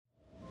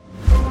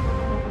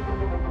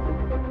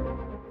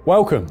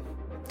Welcome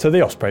to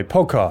the Osprey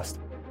podcast.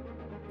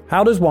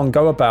 How does one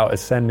go about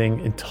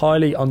ascending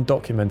entirely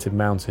undocumented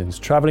mountains,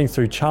 travelling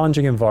through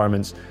challenging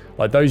environments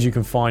like those you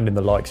can find in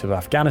the likes of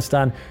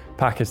Afghanistan,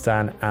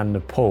 Pakistan and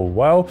Nepal?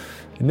 Well,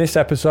 in this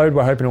episode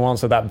we're hoping to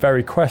answer that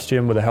very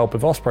question with the help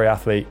of Osprey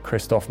athlete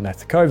Christof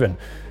NetteKoven.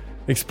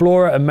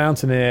 Explorer and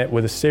mountaineer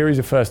with a series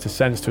of first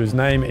ascents to his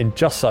name in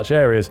just such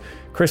areas,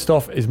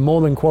 Christof is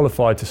more than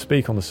qualified to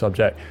speak on the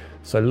subject,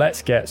 so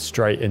let's get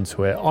straight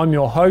into it. I'm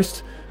your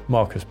host,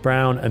 Marcus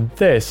Brown, and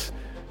this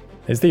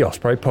is the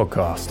Osprey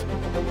podcast.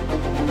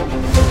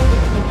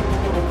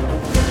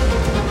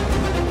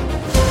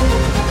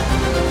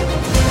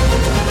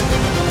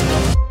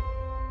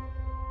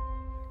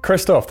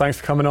 Christof, thanks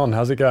for coming on.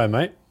 How's it going,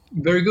 mate?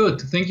 Very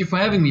good. Thank you for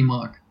having me,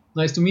 Mark.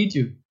 Nice to meet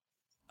you.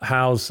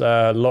 How's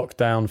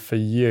lockdown for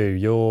you?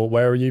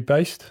 Where are you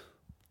based?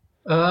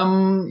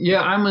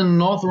 I'm in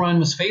North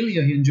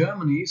Rhine-Westphalia here in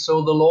Germany,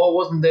 so the law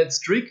wasn't that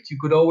strict. You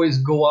could always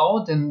go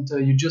out and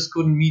you just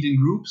couldn't meet in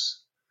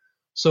groups.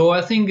 So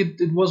I think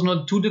it was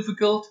not too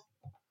difficult.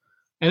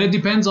 And it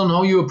depends on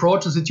how you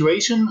approach the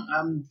situation.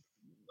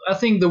 I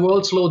think the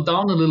world slowed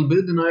down a little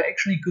bit and I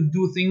actually could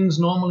do things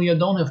normally I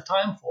don't have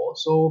time for.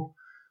 So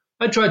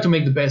I tried to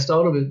make the best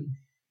out of it.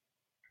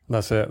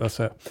 That's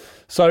it.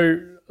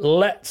 So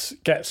let's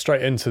get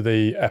straight into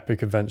the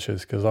epic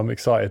adventures because I'm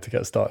excited to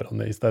get started on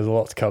these. There's a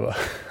lot to cover.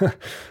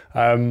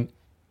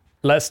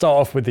 Let's start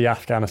off with the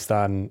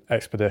Afghanistan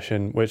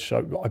expedition, which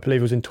I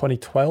believe was in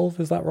 2012.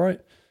 Is that right?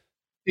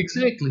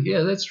 Exactly.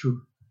 Yeah, that's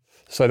true.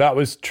 So that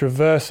was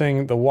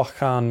traversing the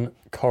Wakhan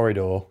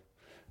corridor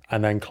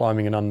and then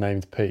climbing an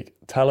unnamed peak.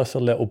 Tell us a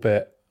little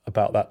bit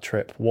about that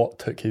trip. What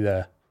took you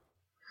there?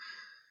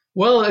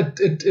 Well,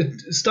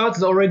 it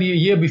started already a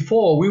year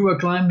before. We were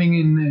climbing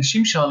in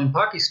Shimshal in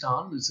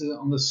Pakistan. It's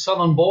on the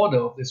southern border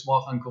of this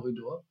Wakhan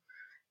corridor.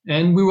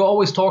 And we were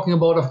always talking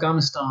about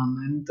Afghanistan.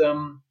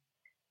 And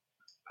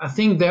I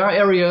think there are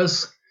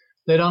areas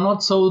that are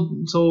not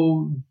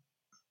so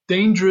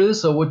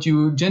dangerous or what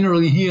you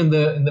generally hear in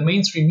the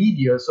mainstream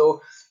media.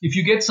 So if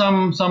you get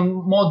some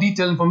more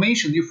detailed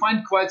information, you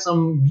find quite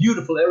some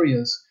beautiful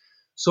areas.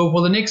 So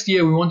for the next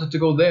year, we wanted to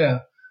go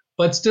there.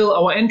 But still,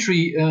 our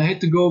entry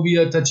had to go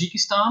via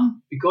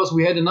Tajikistan because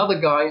we had another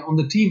guy on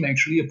the team,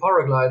 actually, a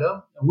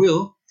paraglider,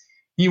 Will.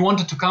 He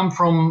wanted to come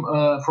from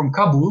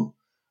Kabul.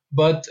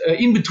 But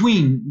in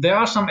between, there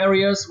are some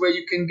areas where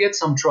you can get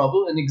some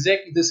trouble. And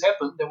exactly this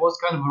happened. There was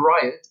kind of a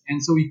riot.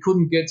 And so we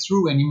couldn't get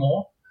through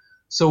anymore.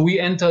 So we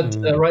entered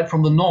right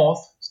from the north,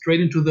 straight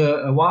into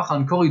the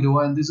Wakhan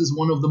corridor. And this is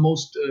one of the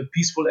most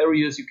peaceful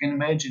areas you can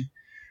imagine.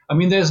 I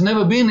mean, there's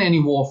never been any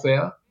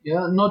warfare.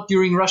 Yeah, not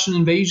during Russian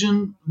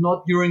invasion,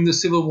 not during the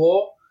civil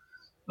war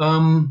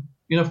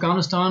in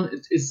Afghanistan.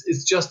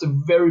 It's just a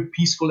very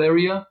peaceful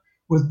area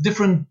with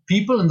different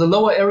people. In the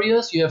lower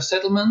areas, you have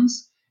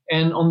settlements,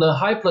 and on the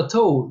high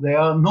plateau, there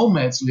are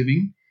nomads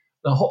living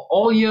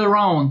all year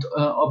round,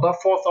 above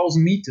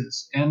 4,000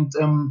 meters. And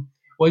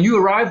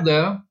you arrive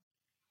there,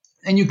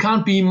 and you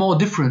can't be more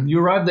different.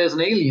 You arrive there as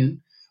an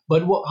alien,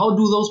 but how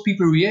do those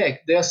people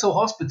react? They are so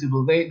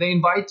hospitable. They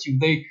invite you.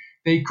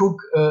 They cook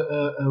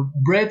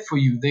bread for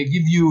you. They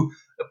give you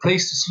a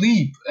place to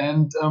sleep.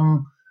 And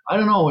I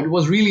don't know, it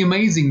was really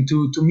amazing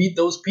to meet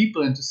those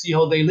people and to see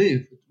how they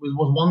live. It was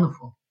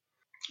wonderful.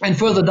 And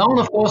further down,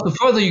 of course, the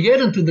further you get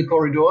into the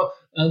corridor,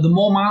 the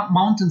more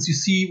mountains you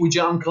see which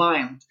are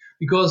unclimbed.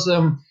 Because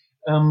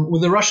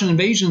with the Russian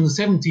invasion in the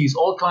 70s,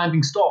 all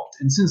climbing stopped.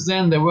 And since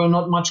then, there were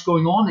not much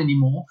going on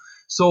anymore.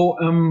 So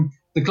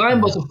the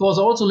climbers, of course,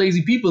 are also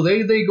lazy people.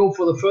 They go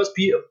for the first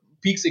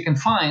peaks they can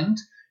find.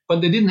 But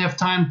they didn't have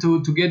time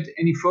to get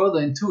any further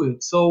into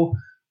it. So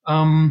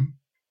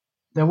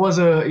there was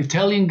an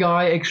Italian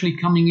guy actually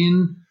coming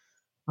in.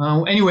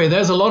 Anyway,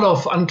 there's a lot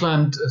of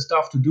unclimbed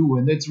stuff to do,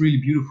 and that's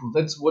really beautiful.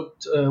 That's what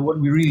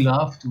we really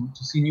love,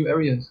 to see new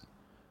areas.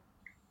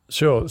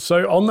 Sure.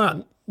 So on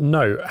that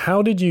note,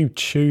 how did you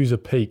choose a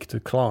peak to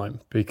climb?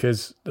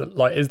 Because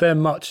is there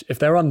much, if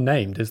they're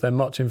unnamed, is there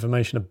much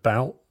information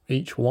about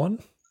each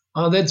one?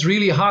 That's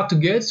really hard to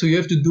get, so you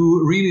have to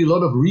do really a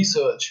lot of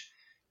research.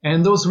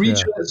 And those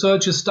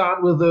researchers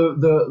start with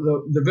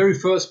the very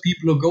first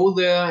people who go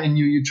there, and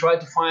you try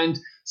to find.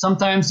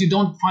 Sometimes you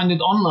don't find it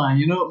online.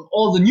 You know,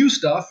 all the new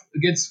stuff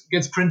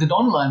gets printed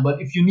online.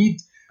 But if you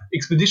need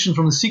expedition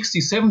from the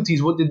 60s,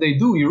 70s, what did they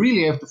do? You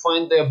really have to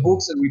find their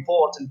books and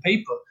reports and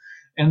paper,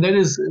 and that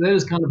is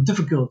kind of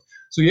difficult.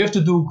 So you have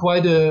to do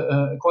quite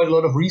a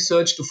lot of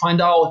research to find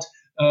out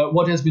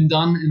what has been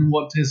done and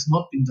what has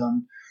not been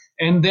done.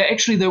 And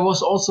there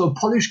was also a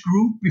Polish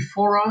group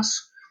before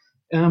us.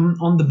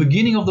 On the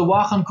beginning of the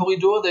Wakhan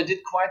corridor, they did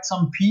quite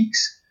some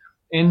peaks,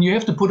 and you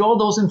have to put all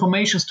those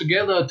informations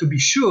together to be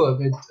sure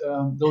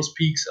that those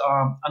peaks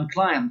are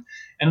unclimbed.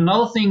 And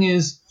another thing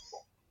is,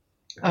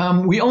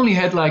 we only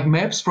had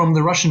maps from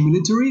the Russian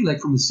military,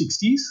 from the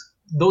 60s.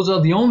 Those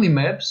are the only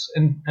maps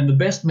and the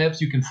best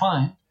maps you can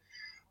find.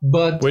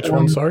 But which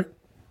one? Sorry,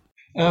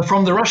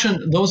 from the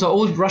Russian. Those are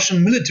old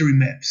Russian military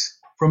maps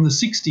from the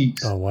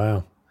 60s. Oh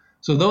wow!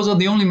 So those are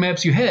the only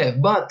maps you have.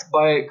 But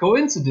by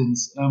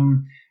coincidence,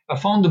 I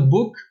found a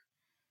book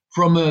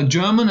from a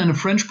German and a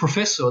French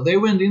professor. They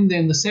went in there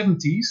in the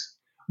 70s.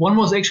 One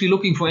was actually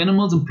looking for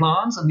animals and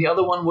plants, and the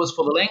other one was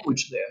for the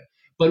language there.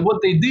 But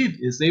what they did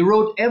is they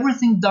wrote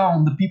everything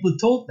down the people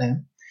told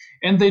them,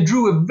 and they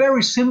drew a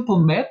very simple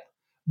map,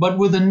 but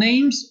with the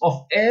names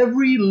of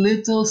every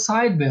little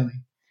side valley.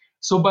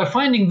 So by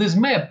finding this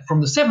map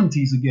from the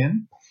 70s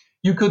again,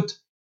 you could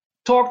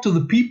talk to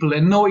the people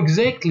and know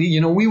exactly,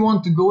 we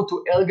want to go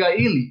to El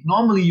Gaeli.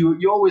 Normally,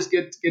 you always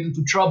get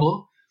into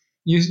trouble.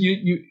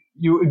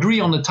 You agree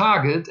on the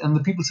target, and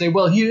the people say,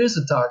 well, here is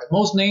the target.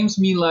 Most names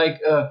mean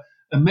like a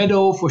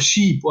meadow for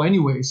sheep or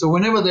anyway. So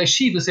whenever there's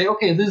sheep, they say,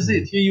 okay, this is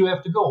it. Here you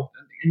have to go.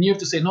 And you have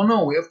to say,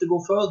 no, we have to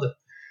go further.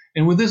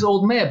 And with this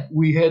old map,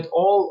 we had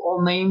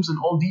all names and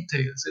all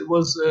details. It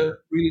was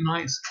really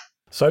nice.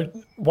 So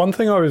one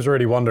thing I was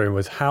really wondering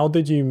was, how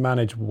did you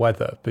manage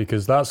weather?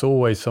 Because that's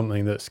always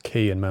something that's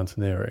key in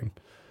mountaineering.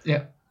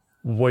 Yeah.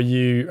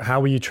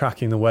 How were you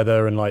tracking the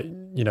weather, and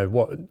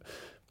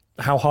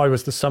how high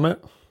was the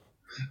summit?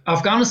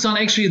 Afghanistan,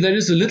 actually, there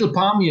is a little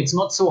palmy. It's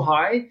not so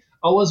high.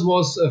 Ours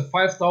was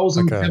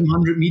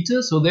 5,700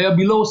 meters. So they are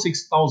below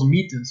 6,000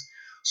 meters.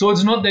 So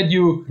it's not that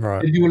you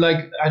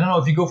like, I don't know,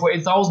 if you go for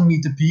 8,000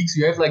 meter peaks,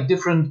 you have like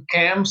different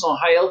camps or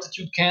high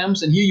altitude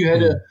camps. And here you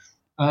had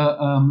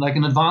like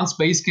an advanced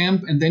base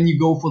camp, and then you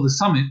go for the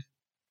summit.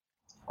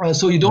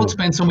 So you don't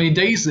spend so many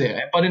days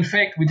there. But in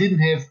fact, we didn't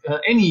have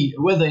any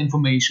weather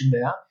information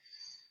there.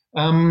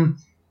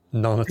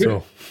 None at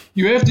all.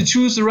 You have to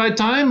choose the right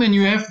time, and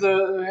you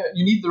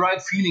need the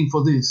right feeling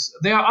for this.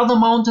 There are other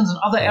mountains and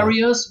other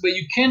areas where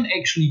you can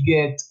actually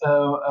get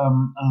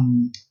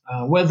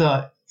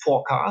weather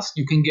forecast.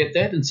 You can get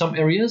that in some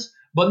areas,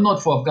 but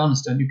not for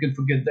Afghanistan. You can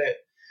forget that.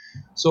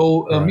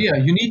 So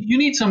you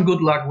need some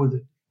good luck with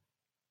it.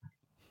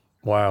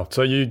 Wow.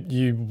 So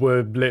you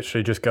were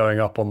literally just going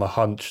up on the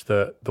hunch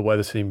that the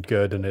weather seemed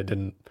good, and it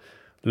didn't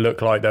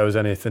look like there was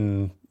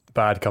anything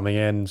bad coming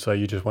in, so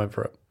you just went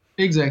for it.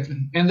 Exactly.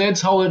 And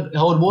that's how it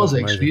was.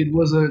 That's actually. It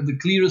was the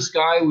clearest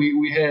sky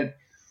we had.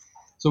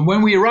 So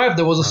when we arrived,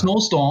 there was a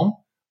snowstorm,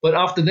 but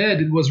after that,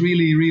 it was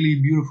really, really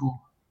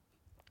beautiful.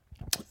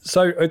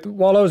 So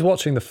while I was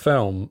watching the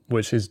film,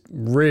 which is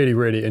really,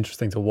 really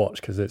interesting to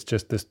watch, because it's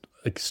just this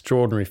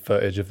extraordinary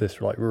footage of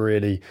this like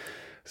really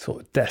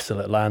sort of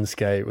desolate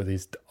landscape with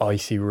these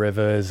icy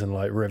rivers and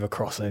like river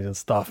crossings and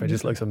stuff. It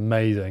just looks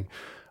amazing.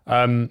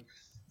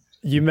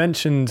 You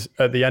mentioned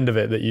at the end of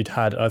it that you'd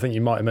had, I think you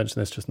might have mentioned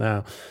this just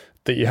now,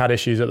 that you had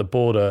issues at the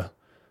border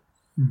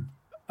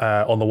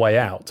on the way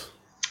out.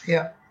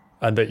 Yeah.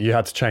 And that you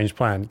had to change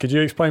plan. Could you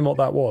explain what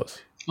that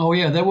was? Oh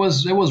yeah, that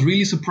was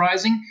really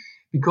surprising,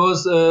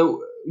 because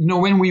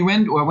when we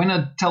went, or when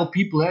I tell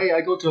people, hey,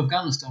 I go to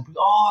Afghanistan,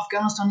 people,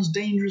 Afghanistan is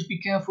dangerous, be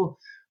careful.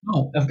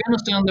 No,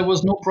 Afghanistan, there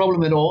was no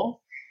problem at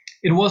all.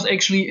 It was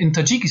actually in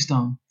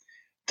Tajikistan.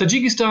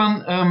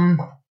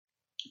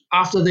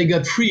 After they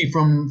got free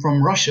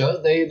from Russia,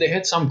 they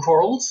had some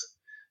quarrels,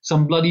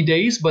 some bloody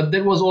days, but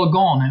that was all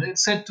gone, and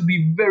it's said to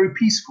be very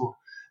peaceful.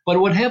 But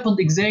what happened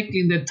exactly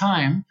in that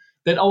time,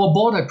 that our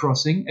border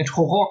crossing at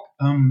Khorok,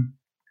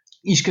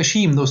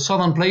 Ishkashim, those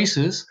southern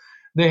places,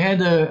 they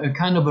had a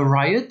kind of a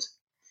riot.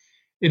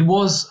 It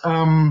was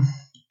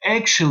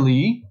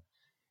actually,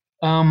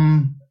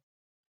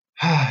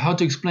 how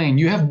to explain?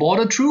 You have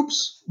border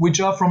troops,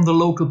 which are from the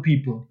local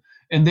people.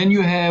 And then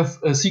you have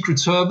a secret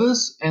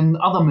service and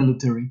other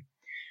military.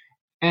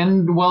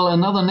 And well,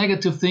 another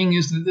negative thing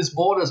is that this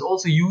border is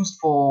also used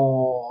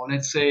for,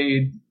 let's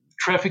say,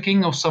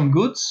 trafficking of some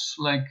goods,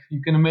 like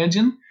you can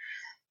imagine.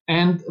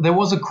 And there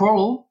was a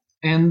quarrel,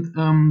 and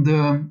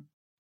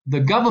the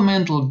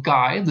governmental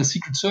guy, the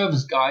secret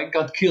service guy,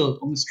 got killed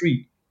on the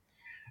street.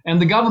 And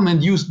the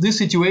government used this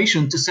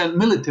situation to send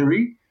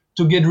military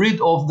to get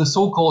rid of the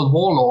so-called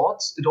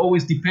warlords. It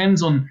always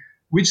depends on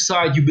which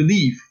side you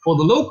believe. For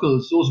the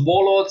locals, those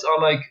warlords are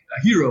like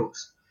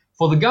heroes.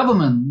 For the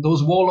government,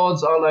 those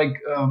warlords are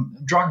like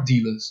drug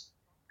dealers.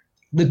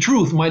 The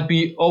truth might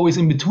be always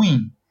in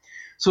between.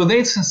 So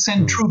they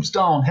sent troops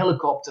down,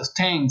 helicopters,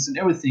 tanks, and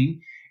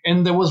everything.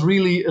 And there was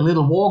really a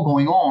little war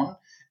going on.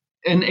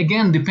 And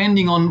again,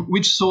 depending on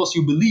which source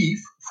you believe,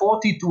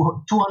 40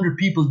 to 200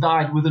 people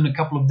died within a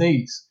couple of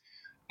days.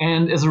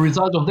 And as a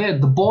result of that,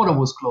 the border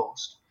was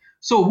closed.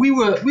 So we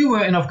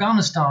were in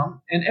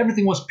Afghanistan, and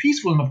everything was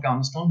peaceful in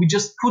Afghanistan. We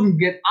just couldn't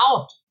get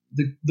out.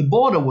 The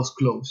border was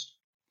closed.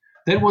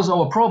 That was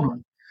our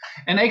problem.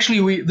 And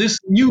actually, this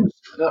news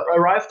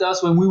arrived to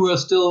us when we were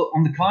still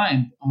on the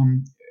climb.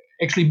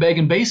 Actually, back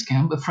in base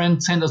camp, a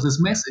friend sent us this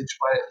message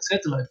by a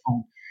satellite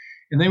phone.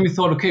 And then we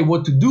thought, okay,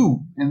 what to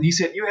do? And he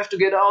said, you have to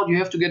get out, you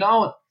have to get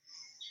out.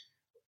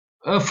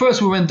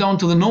 First, we went down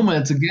to the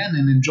nomads again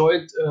and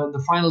enjoyed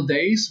the final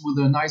days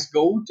with a nice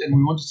goat. And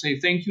we want to say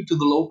thank you to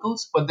the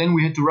locals. But then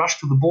we had to rush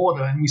to the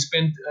border, and we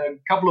spent a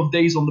couple of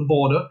days on the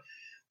border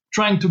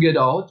trying to get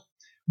out.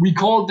 We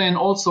called then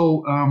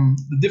also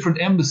the different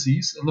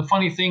embassies. And the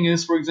funny thing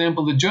is, for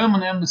example, the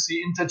German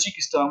embassy in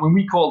Tajikistan, when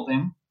we called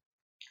them,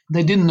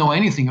 they didn't know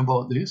anything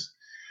about this.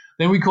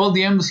 Then we called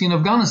the embassy in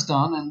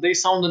Afghanistan, and they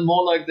sounded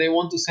more like they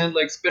want to send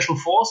like special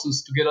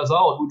forces to get us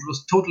out, which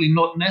was totally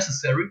not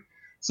necessary.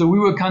 So we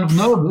were kind of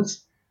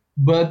nervous.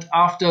 But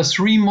after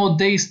 3 more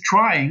days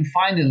trying,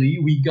 finally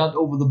we got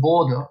over the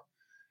border,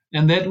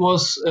 and that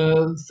was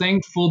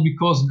thankful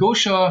because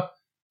Gosha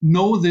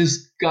know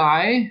this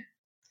guy,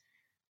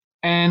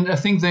 and I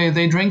think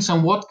they drank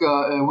some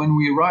vodka when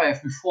we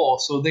arrived before,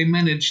 so they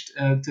managed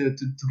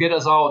to get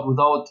us out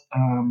without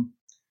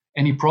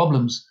any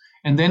problems.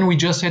 And then we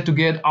just had to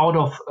get out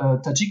of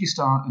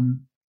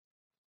Tajikistan,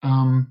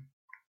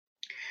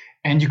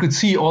 and you could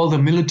see all the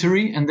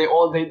military, and they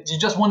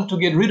just wanted to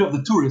get rid of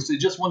the tourists. They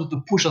just wanted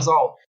to push us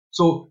out.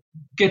 So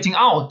getting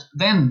out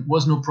then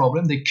was no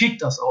problem. They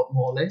kicked us out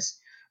more or less,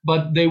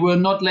 but they were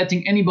not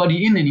letting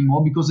anybody in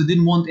anymore because they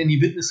didn't want any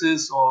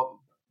witnesses or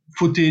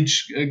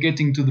footage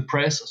getting to the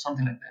press or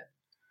something like that.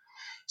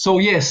 So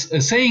yes,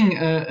 saying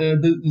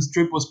this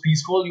trip was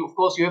peaceful, of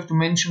course you have to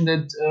mention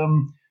that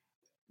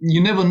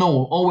you never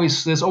know.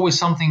 There's always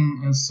something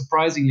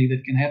surprisingly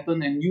that can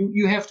happen, and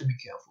you have to be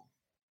careful.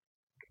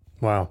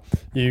 Wow.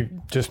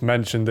 You just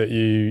mentioned that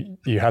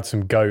you had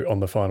some goat on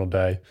the final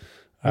day.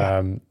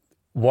 Yeah.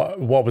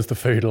 What was the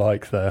food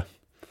like there?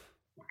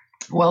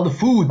 Well, the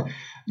food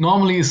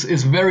normally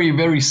is very,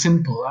 very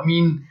simple. I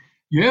mean,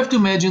 you have to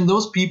imagine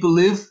those people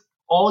live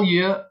all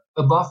year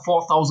above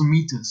 4,000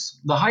 meters.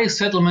 The highest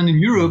settlement in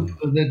Europe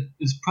that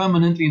is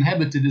permanently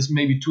inhabited is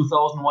maybe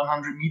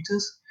 2,100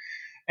 meters.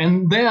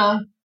 And there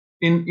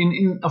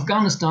in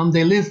Afghanistan,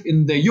 they live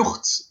in the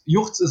yurts.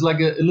 Yurts is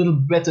like a little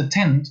better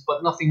tent,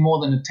 but nothing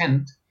more than a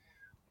tent.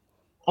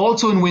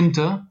 Also in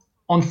winter,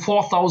 on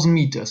 4,000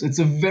 meters. It's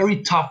a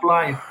very tough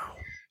life.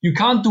 You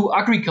can't do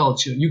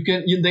agriculture.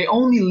 They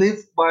only live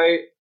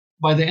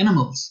by the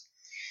animals.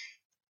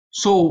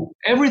 So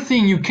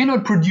everything you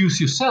cannot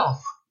produce yourself,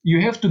 you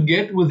have to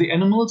get with the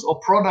animals or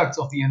products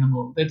of the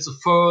animal. That's a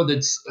fur,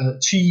 that's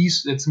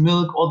cheese, that's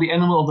milk, or the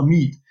animal or the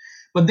meat.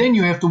 But then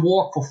you have to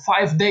walk for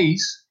 5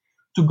 days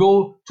to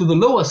go to the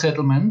lower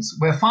settlements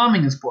where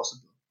farming is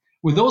possible.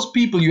 With those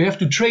people, you have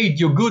to trade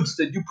your goods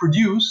that you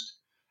produced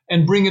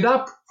and bring it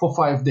up for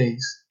 5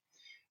 days.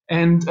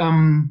 And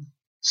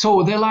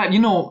so they're like,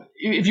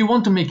 if you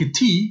want to make a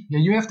tea,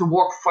 you have to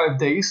walk 5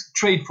 days,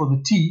 trade for the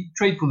tea,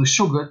 trade for the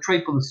sugar,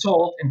 trade for the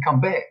salt, and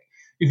come back.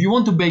 If you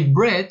want to bake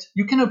bread,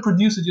 you cannot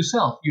produce it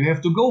yourself. You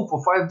have to go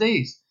for 5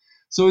 days.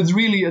 So it's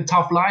really a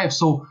tough life.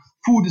 So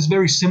food is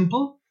very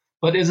simple,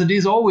 but as it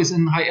is always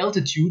in high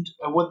altitude,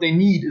 what they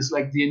need is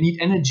they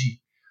need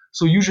energy.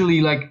 So usually,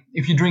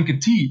 if you drink a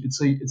tea,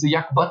 it's a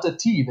yak butter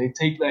tea. They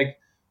take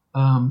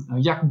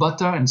yak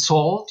butter and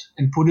salt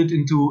and put it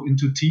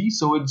into tea.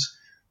 So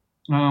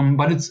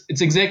but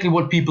it's exactly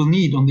what people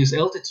need on this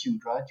altitude,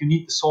 right? You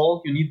need the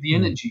salt, you need the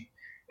energy,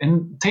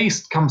 and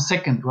taste comes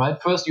second,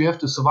 right? First, you have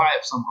to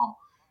survive somehow.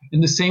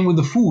 And the same with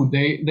the food.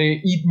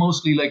 They eat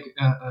mostly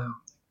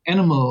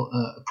animal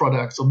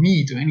products or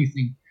meat or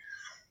anything.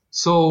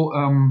 So,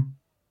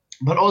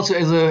 but also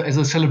as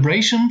a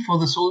celebration for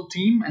this whole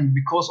team, and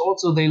because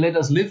also they let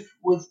us live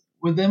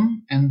with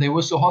them, and they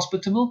were so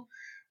hospitable,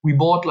 we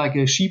bought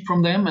a sheep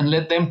from them and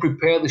let them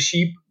prepare the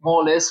sheep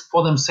more or less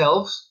for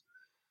themselves,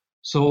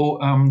 so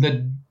that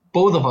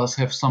both of us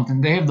have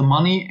something. They have the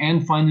money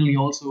and finally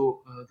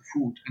also the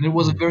food, and it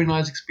was a very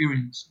nice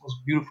experience. It was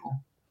beautiful.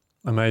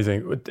 Amazing.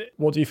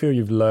 What do you feel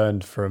you've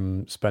learned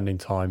from spending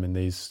time in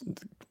these,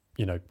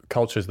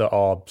 cultures that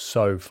are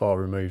so far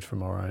removed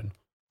from our own?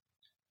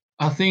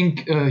 I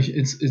think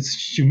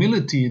it's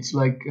humility. It's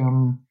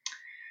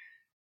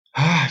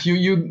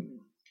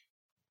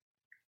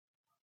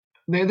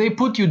they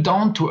put you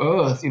down to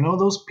earth.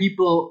 Those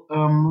people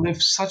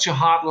live such a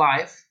hard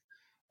life,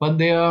 but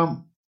they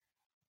are,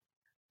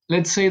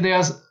 let's say, they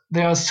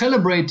are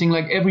celebrating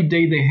every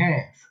day they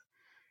have.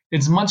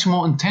 It's much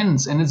more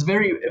intense, and it's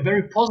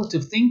very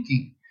positive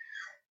thinking.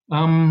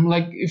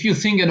 If you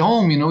think at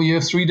home, you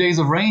have 3 days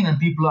of rain and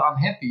people are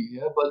unhappy.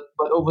 Yeah?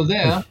 But over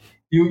there,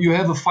 you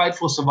have a fight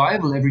for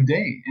survival every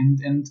day.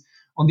 And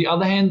on the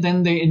other hand,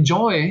 then they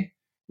enjoy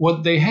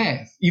what they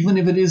have, even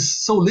if it is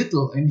so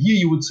little. And here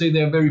you would say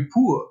they're very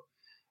poor.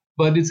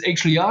 But it's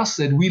actually us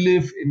that we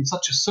live in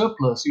such a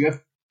surplus. You have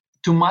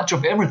too much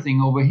of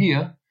everything over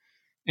here.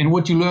 And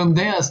what you learn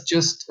there is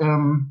just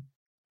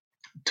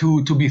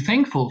to be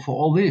thankful for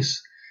all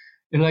this.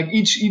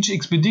 Each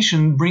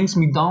expedition brings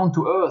me down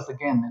to earth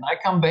again, and I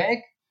come back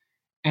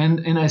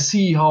and I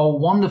see how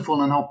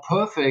wonderful and how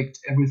perfect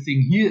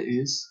everything here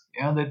is.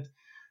 Yeah, that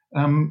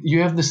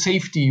you have the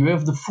safety, you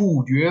have the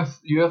food, you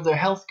have the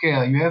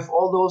healthcare, you have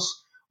all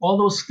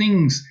those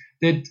things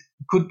that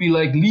could be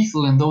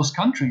lethal in those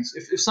countries.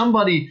 If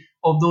somebody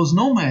of those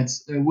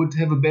nomads would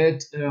have a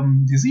bad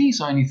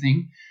disease or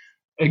anything,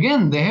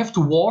 again they have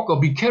to walk or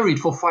be carried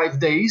for 5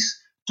 days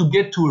to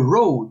get to a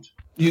road.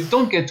 You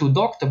don't get to a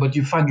doctor, but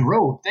you find a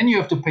road. Then you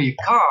have to pay a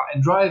car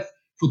and drive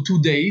for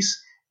 2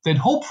 days. Then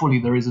hopefully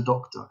there is a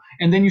doctor.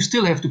 And then you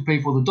still have to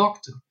pay for the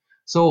doctor.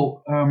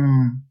 So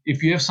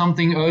if you have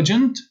something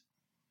urgent,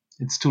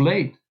 it's too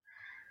late.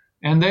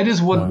 And that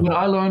is what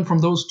I learned from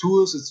those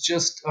tours. It's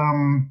just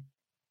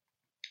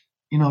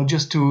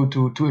just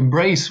to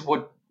embrace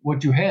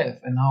what you have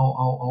and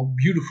how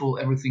beautiful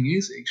everything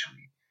is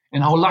actually,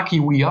 and how lucky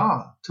we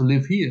are to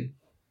live here.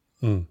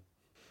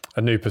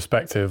 A new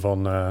perspective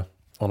on our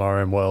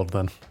own world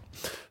then.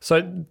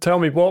 So tell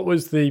me, what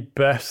was the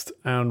best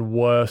and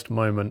worst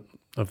moment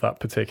of that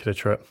particular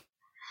trip?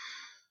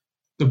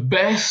 The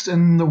best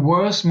and the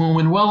worst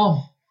moment.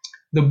 Well,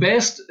 the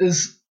best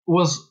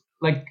was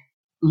like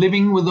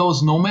living with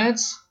those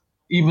nomads,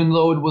 even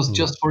though it was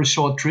just for a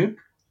short trip.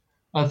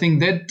 I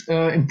think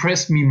that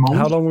impressed me most.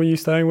 How long were you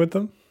staying with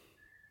them?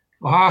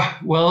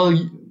 Well,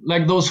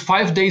 like those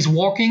 5 days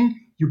walking,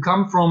 you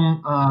come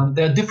from,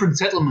 there are different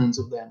settlements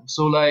of them.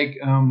 So like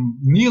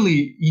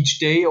nearly each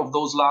day of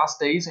those last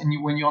days,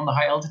 and when you're on the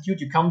high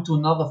altitude, you come to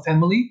another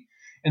family,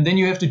 and then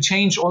you have to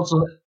change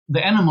also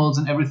the animals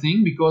and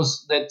everything,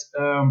 because that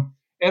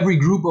every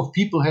group of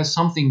people has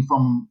something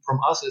from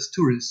us as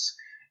tourists.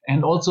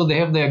 And also they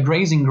have their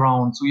grazing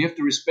ground, so you have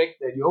to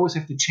respect that. You always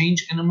have to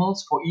change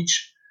animals for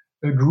each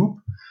group.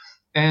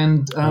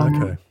 And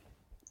okay.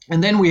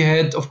 And then we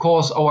had, of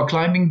course, our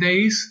climbing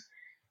days.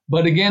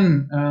 But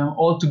again,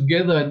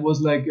 altogether, it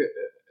was like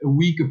a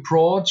week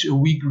approach, a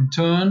week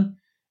return,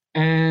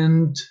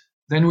 and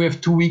then we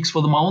have 2 weeks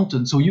for the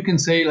mountain. So you can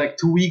say like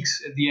 2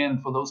 weeks at the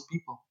end for those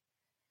people.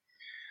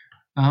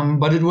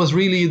 But it was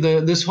really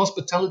this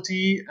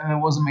hospitality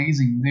was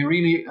amazing. They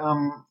really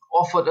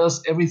offered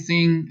us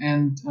everything,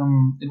 and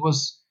they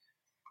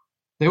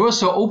were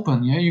so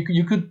open. Yeah,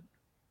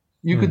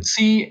 you could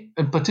see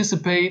and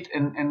participate,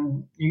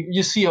 and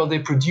you see how they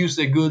produce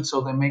their goods,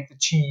 how they make the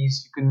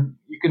cheese.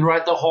 You can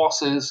ride the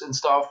horses and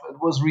stuff. It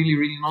was really,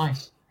 really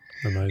nice.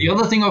 Amazing. The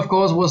other thing, of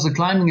course, was the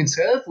climbing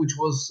itself, which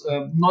was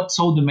not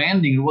so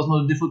demanding. It was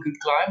not a difficult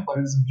climb, but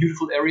it's a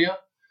beautiful area.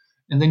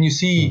 And then you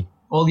see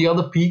all the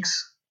other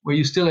peaks where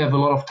you still have a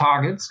lot of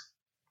targets.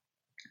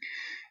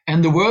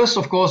 And the worst,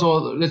 of course, or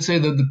let's say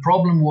that the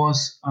problem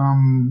was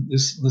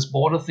this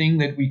border thing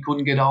that we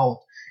couldn't get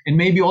out. And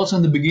maybe also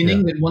in the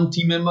beginning that one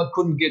team member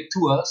couldn't get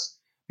to us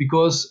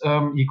because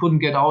he couldn't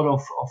get out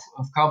of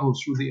Kabul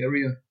through the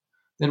area.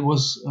 That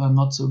was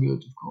not so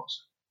good, of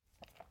course.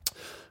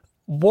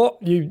 What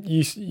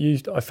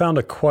I found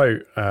a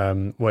quote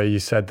where you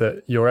said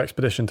that your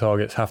expedition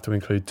targets have to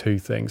include two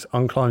things: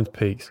 unclimbed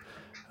peaks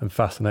and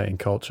fascinating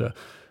culture.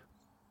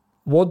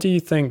 What do you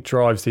think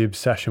drives the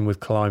obsession with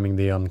climbing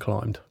the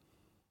unclimbed?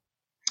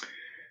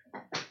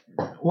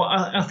 Well,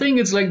 I think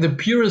it's like the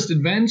purest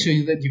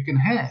adventure that you can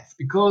have,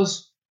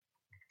 because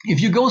if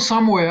you go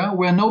somewhere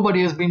where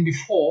nobody has been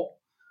before,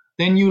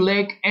 then you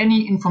lack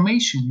any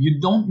information. You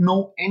don't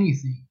know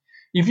anything.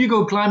 If you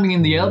go climbing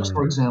in the Alps,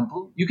 for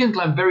example, you can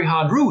climb very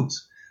hard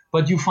routes,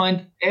 but you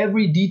find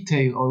every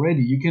detail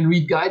already. You can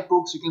read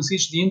guidebooks, you can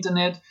search the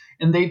internet,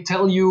 and they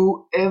tell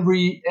you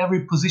every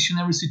position,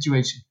 every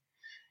situation.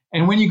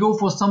 And when you go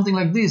for something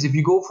like this, if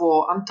you go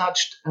for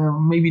untouched,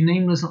 maybe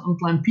nameless and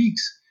unclimbed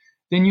peaks,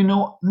 then you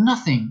know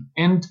nothing.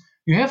 And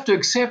you have to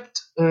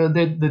accept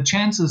that the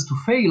chances to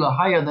fail are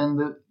higher than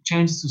the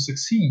chances to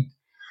succeed.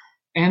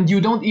 And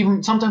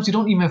sometimes you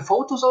don't even have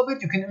photos of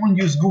it. You can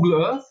only use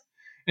Google Earth.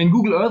 And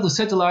Google Earth, the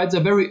satellites are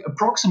very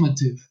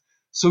approximative.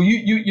 So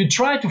you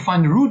try to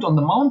find a route on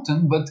the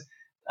mountain, but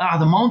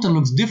the mountain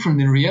looks different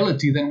in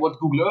reality than what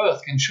Google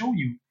Earth can show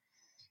you.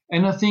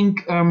 And I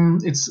think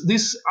it's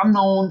this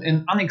unknown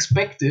and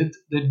unexpected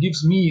that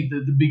gives me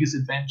the biggest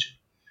adventure.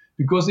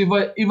 Because if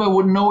I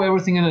would know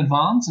everything in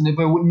advance, and if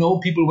I would know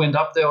people went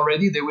up there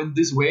already, they went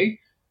this way,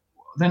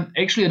 then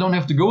actually I don't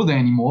have to go there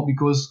anymore,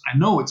 because I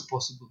know it's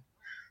possible.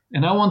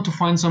 And I want to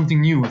find something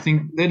new. I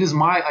think that is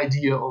my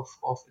idea of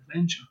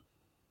adventure.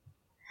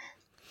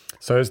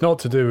 So it's not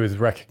to do with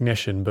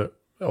recognition, but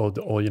or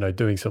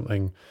doing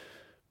something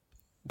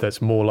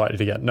that's more likely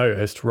to get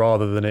noticed,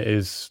 rather than it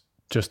is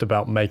just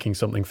about making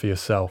something for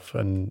yourself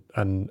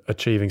and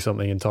achieving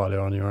something entirely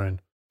on your own.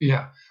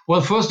 Yeah.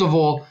 Well, first of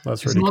all,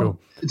 that's really cool.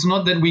 It's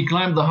not that we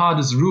climbed the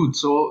hardest route,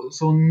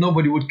 so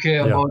nobody would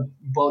care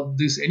about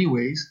this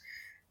anyways.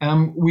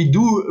 We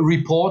do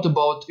report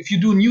about, if you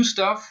do new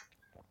stuff,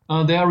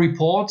 there are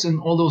reports in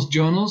all those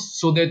journals,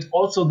 so that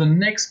also the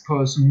next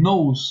person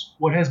knows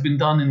what has been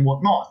done and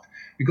what not.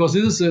 Because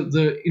this is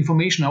the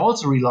information I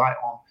also rely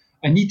on.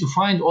 I need to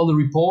find all the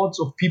reports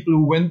of people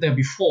who went there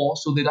before,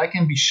 so that I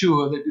can be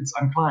sure that it's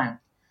unclimbed.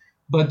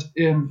 But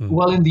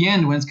well, in the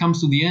end, when it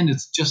comes to the end,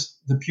 it's just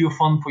the pure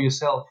fun for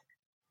yourself.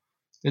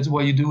 That's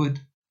why you do it.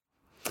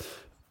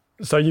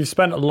 So you've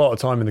spent a lot of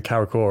time in the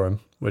Karakoram,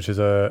 which is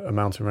a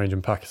mountain range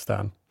in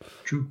Pakistan.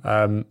 True.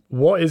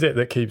 What is it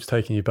that keeps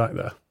taking you back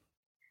there?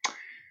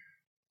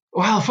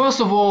 Well, first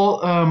of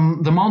all,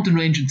 the mountain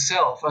range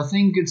itself. I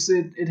think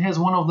it has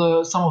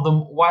some of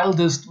the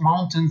wildest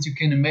mountains you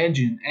can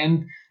imagine,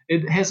 and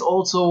it has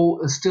also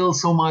still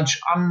so much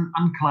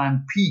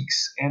unclimbed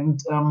peaks, and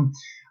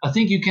I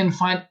think you can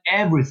find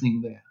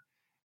everything there.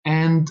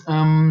 And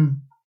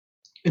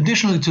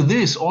additionally to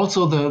this,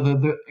 also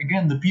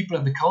the people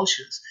and the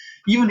cultures.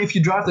 Even if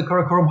you drive the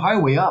Karakoram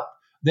highway up,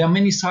 there are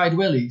many side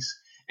valleys,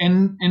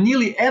 and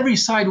nearly every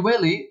side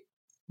valley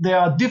there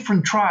are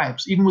different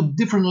tribes, even with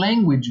different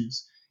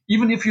languages.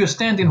 Even if you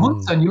stand in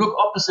Hunza and you look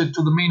opposite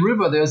to the main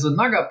river, there's the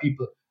Naga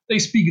people. They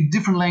speak a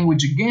different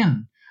language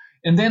again.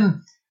 And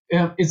then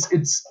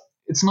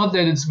it's not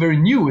that it's very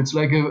new. It's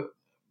like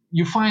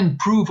you find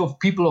proof of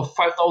people of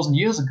 5,000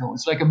 years ago.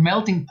 It's like a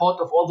melting pot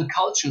of all the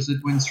cultures that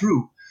went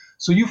through.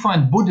 So you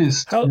find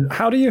Buddhists.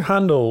 How do you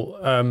handle?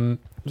 I'm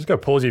just going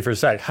to pause you for a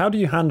sec. How do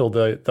you handle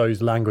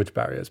those language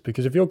barriers?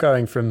 Because if you're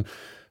going from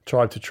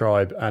tribe to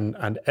tribe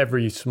and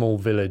every small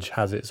village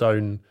has its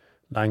own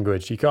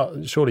language,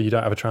 surely you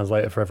don't have a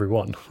translator for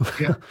everyone.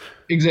 Yeah,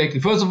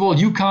 exactly. First of all,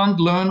 you can't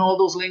learn all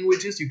those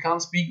languages. You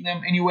can't speak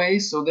them anyway,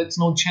 so that's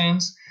no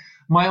chance.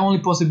 My only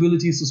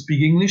possibility is to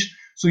speak English.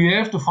 So you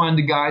have to find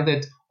a guy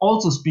that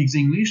also speaks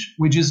English,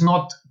 which is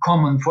not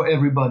common for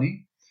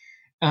everybody.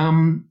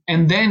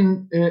 And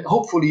then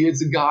hopefully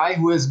it's a guy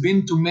who has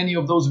been to many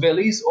of those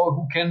valleys or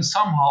who can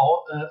somehow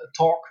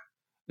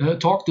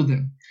talk to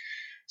them.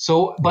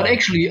 So, but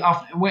actually,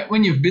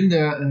 when you've been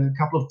there a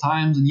couple of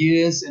times and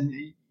years, and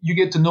you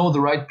get to know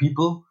the right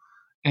people,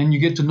 and you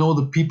get to know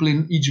the people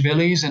in each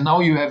valleys, and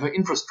now you have an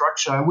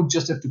infrastructure. I would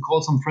just have to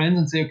call some friends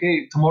and say,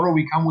 okay, tomorrow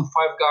we come with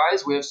 5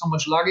 guys. We have so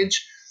much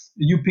luggage.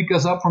 You pick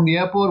us up from the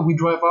airport. We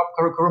drive up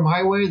Karakoram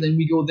Highway. Then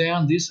we go there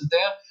and this and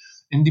there.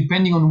 And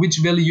depending on which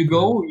valley you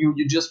go,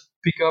 you just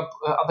pick up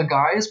other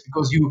guys,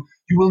 because you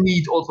will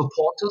need also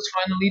porters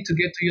finally to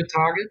get to your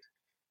target.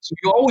 So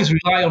you always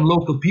rely on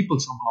local people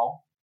somehow.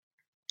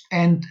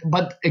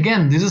 But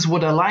again, this is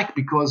what I like,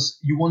 because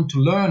you want to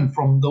learn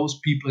from those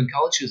people and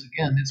cultures.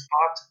 Again, it's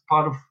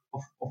part of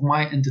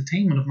my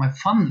entertainment, of my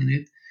fun in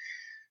it,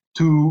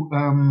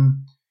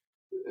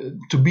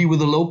 to be with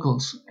the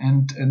locals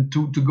and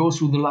to go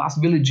through the last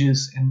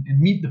villages and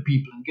meet the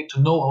people and get to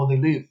know how they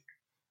live.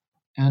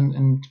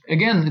 And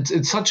again,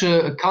 it's such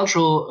a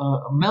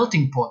cultural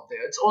melting pot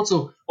there. It's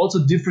also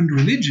different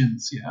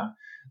religions. Yeah,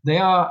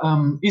 there are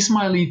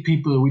Ismaili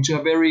people, which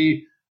are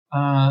very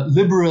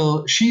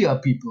liberal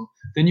Shia people.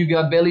 Then you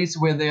got valleys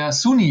where there are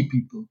Sunni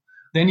people.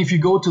 Then if you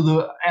go to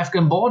the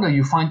Afghan border,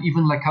 you find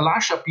even like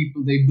Kalasha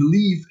people. They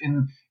believe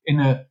in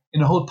a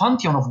whole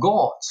pantheon of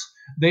gods.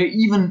 They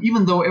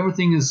even though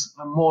everything is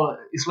a more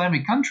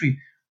Islamic country,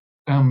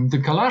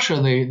 the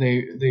Kalasha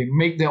they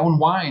make their own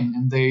wine,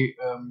 and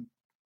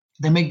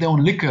they make their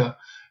own liquor,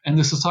 and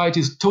the society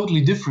is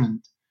totally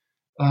different.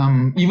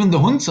 Even the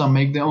Hunza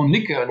make their own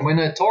liquor. And when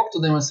I talk to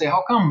them, I say,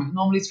 how come?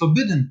 Normally it's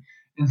forbidden.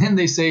 And then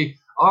they say,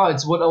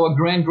 it's what our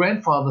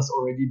grandfathers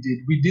already did.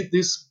 We did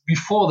this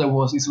before there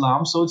was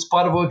Islam, so it's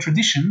part of our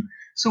tradition.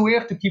 So we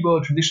have to keep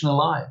our tradition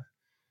alive.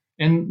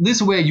 And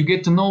this way you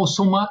get to know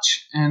so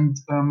much. And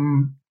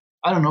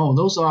I don't know,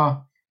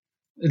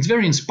 it's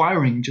very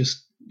inspiring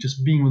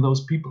just being with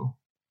those people.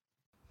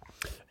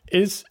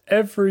 Is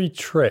every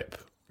trip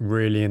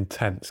really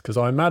intense? Because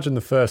I imagine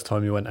the first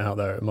time you went out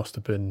there, it must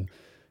have been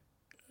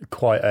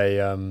quite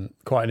an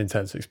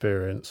intense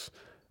experience.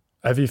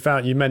 Have you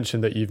found, you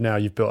mentioned that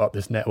you've built up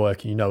this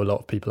network and you know a lot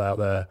of people out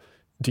there.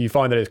 Do you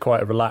find that it's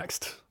quite a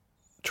relaxed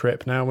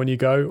trip now when you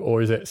go,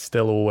 or is it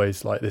still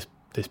always like this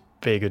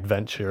big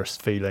adventurous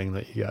feeling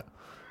that you get?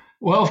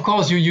 Well, of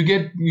course, you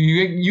get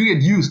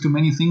used to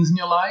many things in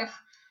your life,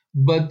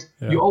 but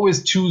you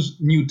always choose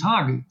new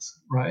targets,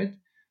 right?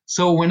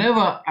 So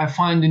whenever I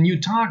find a new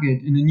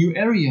target in a new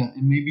area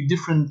and maybe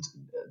different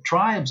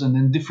tribes and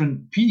then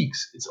different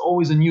peaks, it's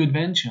always a new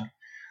adventure.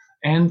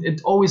 And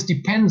it always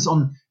depends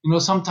on,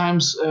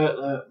 sometimes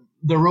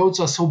the roads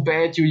are so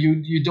bad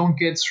you don't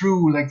get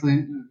through, like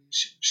the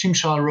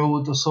Shimshal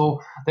road or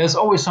so. There's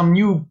always some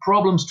new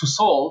problems to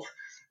solve.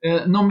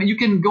 You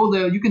can go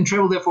there, you can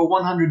travel there for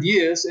 100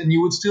 years and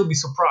you would still be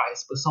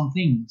surprised by some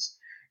things.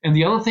 And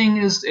the other thing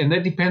is, and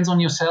that depends on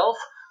yourself,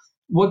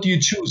 what do you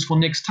choose for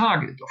next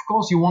target? Of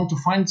course, you want to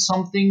find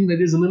something that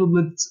is a little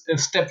bit a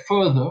step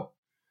further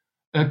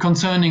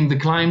concerning the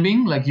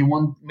climbing, like you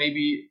want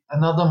maybe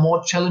another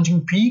more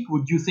challenging peak,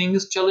 what you think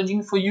is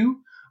challenging for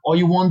you, or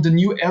you want a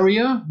new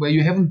area where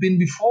you haven't been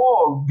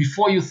before.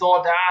 Before you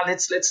thought,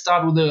 let's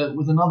start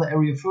with another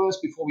area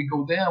first before we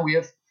go there. We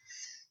have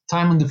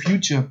time in the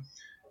future.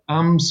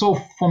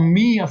 So for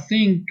me, I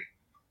think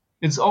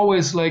it's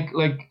always like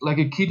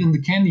a kid in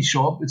the candy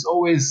shop. It's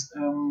always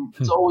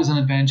an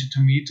adventure to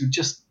me to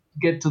just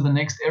get to the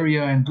next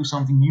area and do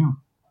something new.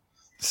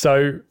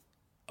 So,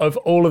 of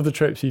all of the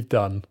trips you've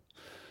done,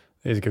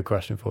 here's a good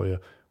question for you.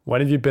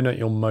 When have you been at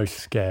your most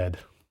scared?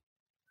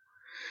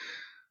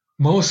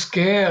 Most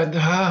scared?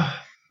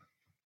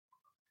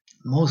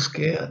 Most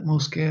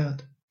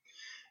scared.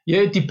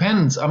 Yeah, it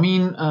depends. I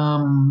mean,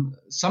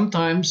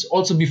 sometimes,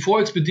 also before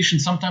expedition,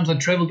 sometimes I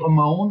traveled on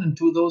my own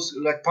into those,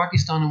 like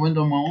Pakistan, I went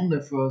on my own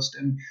there first,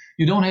 and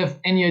you don't have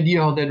any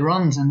idea how that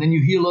runs. And then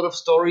you hear a lot of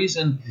stories,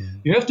 and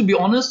you have to be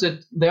honest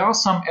that there are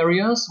some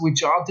areas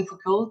which are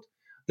difficult.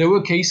 There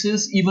were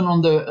cases, even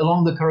along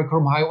the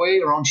Karakoram Highway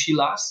around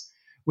Shilas,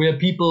 where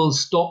people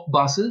stopped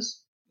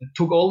buses,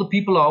 took all the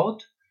people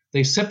out,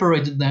 they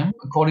separated them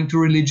according to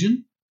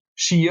religion,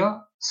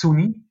 Shia,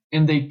 Sunni,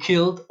 and they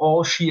killed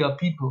all Shia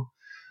people.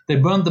 They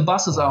burned the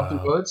buses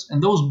afterwards,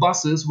 and those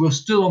buses were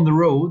still on the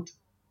road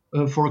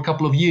for a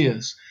couple of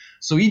years.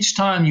 So each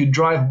time you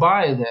drive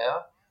by there,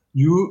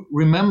 you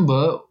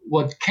remember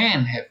what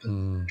can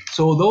happen.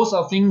 So those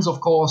are things, of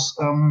course,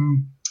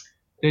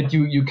 that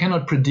you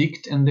cannot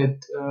predict, and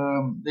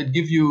that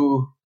give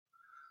you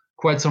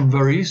quite some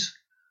worries.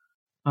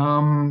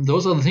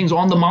 Those are the things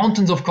on the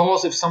mountains. Of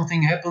course, if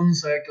something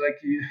happens, like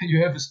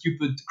you have a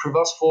stupid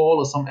crevasse fall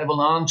or some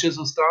avalanches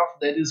or stuff,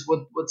 that is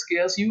what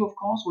scares you. Of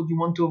course, what you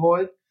want to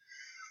avoid,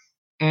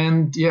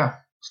 and yeah,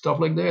 stuff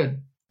like that.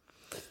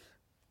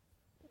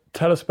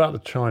 Tell us about the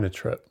China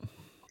trip.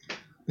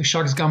 The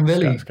Shaksgam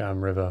Valley.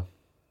 Shaksgam River.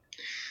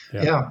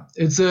 Yeah,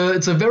 it's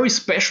a very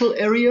special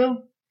area.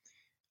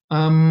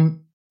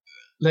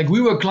 Like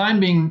we were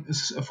climbing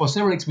for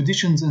several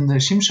expeditions in the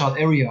Shimshal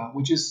area,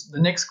 which is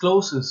the next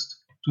closest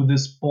to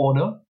this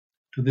border,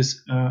 to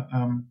this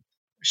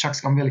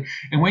Shaksgam Valley.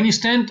 And when you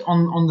stand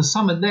on the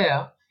summit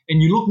there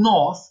and you look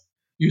north,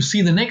 you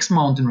see the next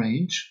mountain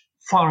range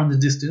far in the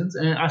distance.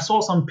 And I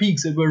saw some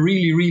peaks that were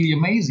really, really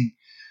amazing.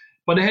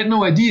 But I had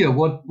no idea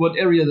what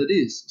area that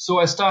is. So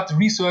I started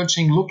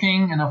researching,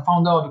 looking, and I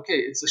found out, okay,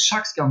 it's the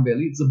Shaksgam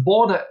Valley. It's a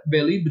border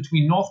valley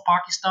between North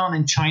Pakistan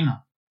and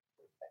China.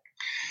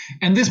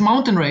 And this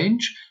mountain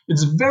range,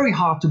 it's very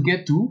hard to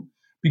get to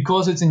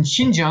because it's in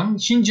Xinjiang.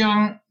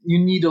 Xinjiang,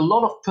 you need a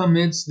lot of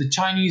permits. The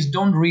Chinese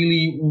don't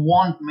really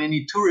want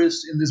many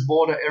tourists in this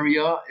border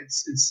area.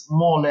 It's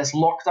more or less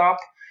locked up.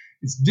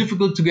 It's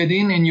difficult to get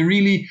in, and you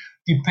really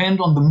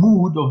depend on the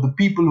mood of the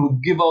people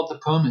who give out the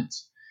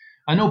permits.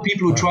 I know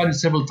people who tried it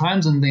several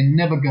times and they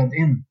never got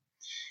in.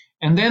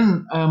 And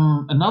then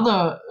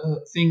another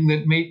thing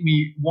that made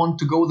me want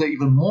to go there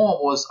even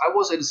more was I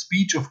was at a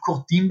speech of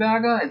Kurt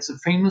Diemberger. It's a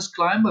famous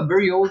climber,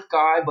 very old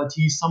guy, but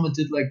he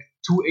summited like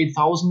 2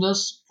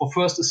 8,000ers for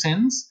first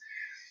ascents.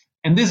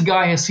 And this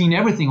guy has seen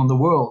everything on the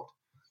world.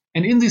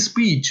 And in this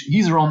speech,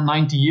 he's around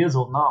 90 years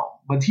old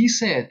now, but he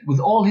said, with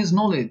all his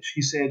knowledge,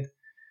 he said,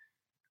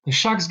 the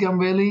Shaksgam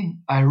Valley,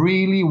 I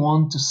really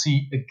want to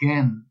see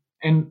again.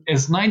 And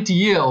as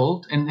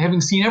 90-year-old and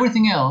having seen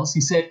everything else,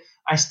 he said,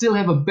 I still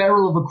have a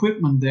barrel of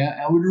equipment there.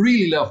 I would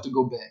really love to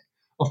go back.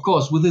 Of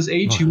course, with his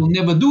age, he will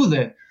never do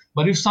that.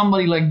 But if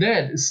somebody like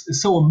that is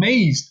so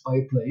amazed by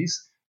a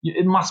place,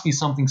 it must be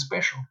something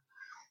special.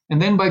 And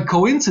then by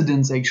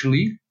coincidence,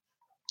 actually,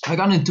 I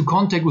got into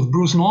contact with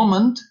Bruce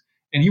Normand,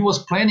 and he was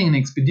planning an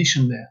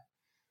expedition there.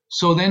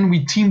 So then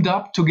we teamed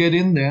up to get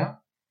in there.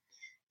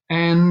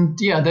 And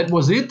yeah, that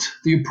was it.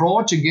 The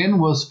approach again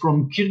was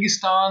from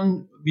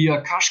Kyrgyzstan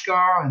via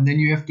Kashgar, and then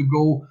you have to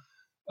go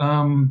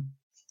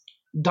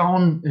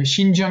down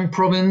Xinjiang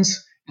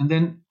province and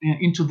then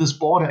into this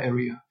border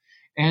area.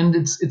 And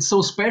it's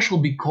so special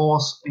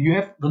because you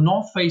have the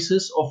north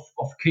faces of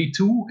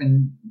K2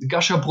 and the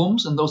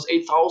Gashabrums and those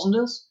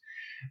 8,000ers.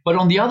 But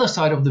on the other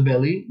side of the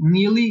valley,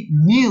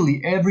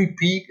 nearly every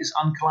peak is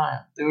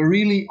unclimbed. There are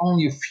really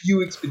only a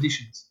few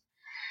expeditions.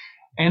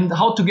 And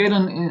how to get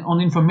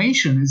on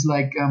information is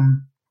like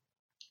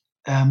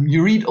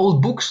you read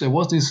old books. There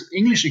was this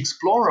English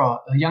explorer,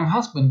 a young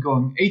husband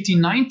going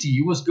 1890.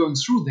 He was going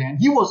through there, and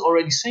he was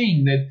already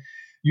saying that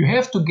you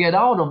have to get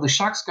out of the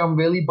Shaksgam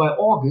Valley by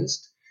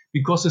August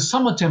because the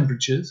summer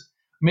temperatures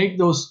make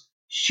those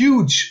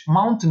huge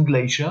mountain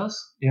glaciers,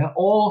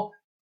 all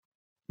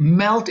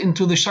melt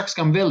into the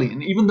Shaksgam Valley.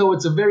 And even though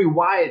it's a very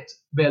wide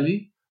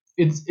valley,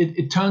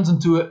 it turns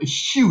into a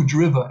huge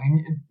river,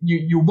 and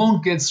you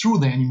won't get through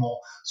there anymore.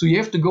 So you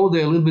have to go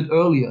there a little bit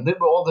earlier. That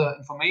were all the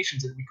information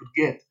that we could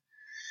get.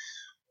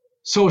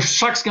 So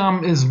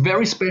Shaksgam is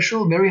very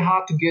special, very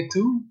hard to get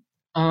to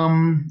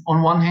on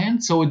one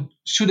hand. So it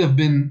should have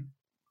been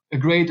a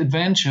great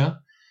adventure.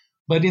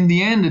 But in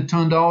the end, it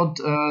turned out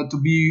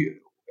to be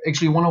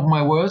actually one of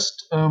my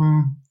worst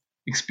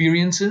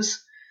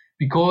experiences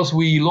because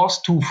we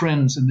lost 2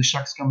 friends in the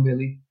Shaksgam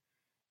Valley.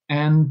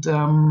 And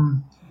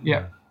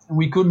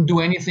we couldn't do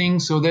anything.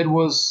 So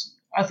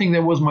I think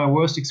that was my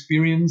worst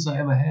experience I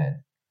ever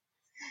had.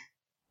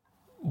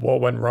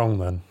 What went wrong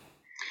then?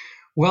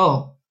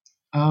 Well,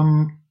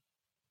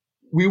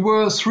 we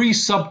were 3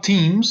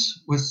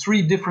 sub-teams with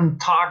 3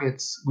 different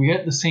targets. We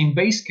had the same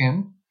base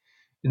camp.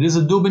 It is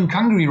a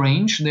Durbin-Kangri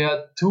range. There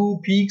are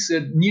 2 peaks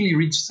that nearly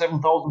reach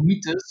 7,000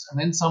 meters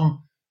and then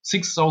some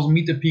 6,000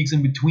 meter peaks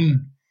in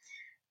between.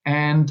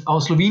 And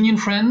our Slovenian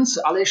friends,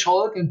 Aleš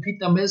Holk and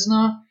Peter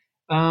Mesner,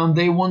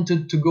 they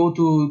wanted to go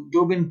to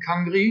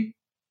Durbin-Kangri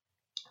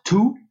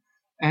 2,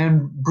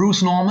 and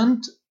Bruce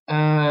Normand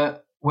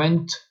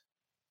went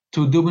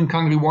to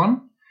Durbin-Kangri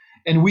 1,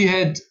 and we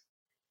had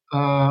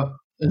a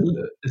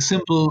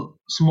simple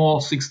small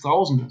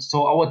 6,000.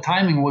 So our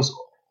timing was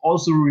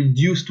also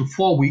reduced to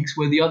 4 weeks,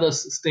 where the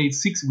others stayed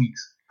 6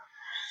 weeks.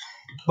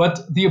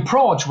 But the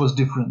approach was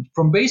different.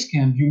 From base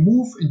camp, you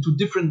move into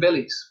different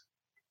valleys.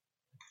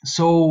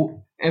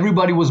 So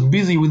everybody was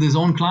busy with his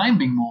own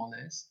climbing, more or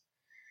less.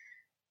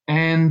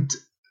 And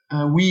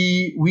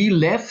we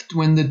left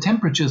when the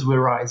temperatures were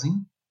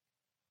rising.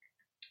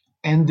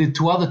 And the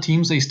 2 other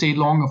teams, they stayed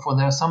longer for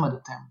their summit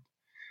attempt.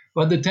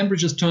 But the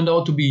temperatures turned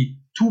out to be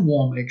too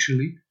warm,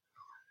 actually.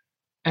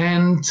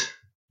 And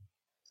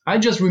I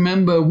just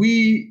remember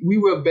we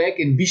were back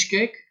in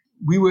Bishkek.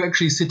 we were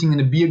actually sitting in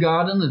a beer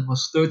garden. It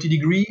was 30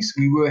 degrees.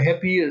 We were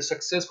happy, a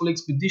successful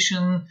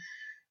expedition.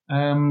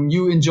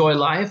 You enjoy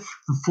life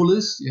the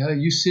fullest. Yeah,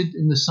 you sit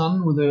in the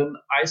sun with an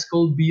ice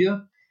cold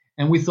beer.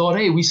 And we thought,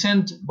 hey, we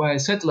sent by a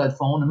satellite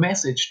phone a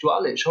message to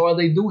Aleš. How are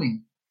they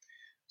doing?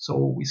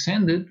 So we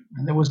sent it,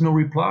 and there was no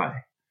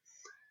reply.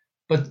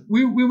 But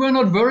we were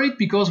not worried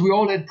because we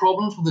all had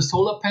problems with the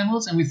solar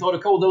panels, and we thought,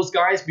 okay, those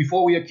guys,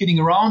 before we are kidding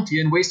around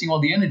here and wasting all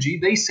the energy,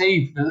 they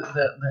save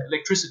the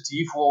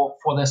electricity for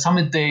their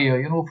summit day,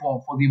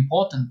 for the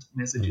important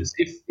messages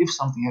if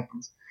something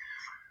happens.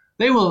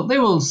 They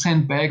will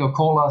send back or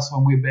call us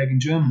when we're back in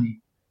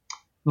Germany.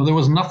 No, there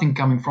was nothing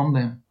coming from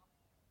them.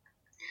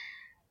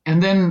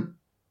 And then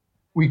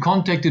we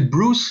contacted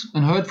Bruce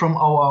and heard from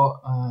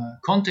our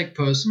contact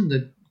person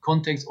that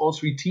contacts all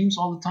 3 teams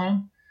all the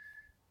time,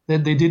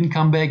 that they didn't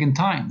come back in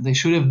time. They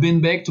should have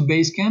been back to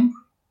base camp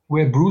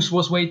where Bruce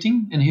was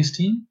waiting and his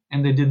team,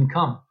 and they didn't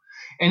come.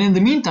 And in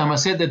the meantime, I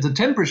said that the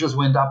temperatures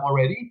went up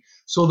already,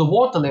 so the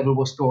water level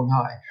was going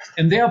high.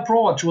 And their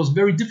approach was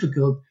very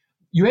difficult.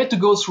 You had to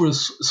go through a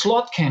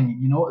slot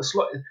canyon,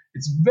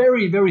 it's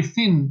very, very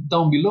thin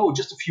down below,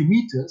 just a few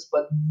meters,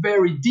 but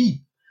very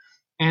deep.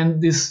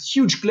 And this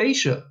huge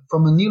glacier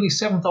from a nearly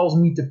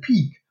 7,000 meter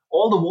peak,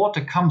 all the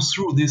water comes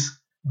through this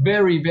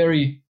very,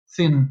 very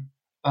thin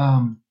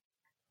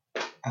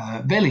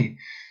valley.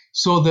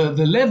 So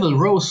the level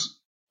rose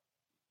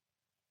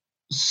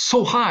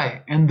so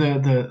high, and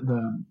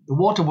the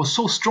water was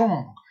so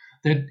strong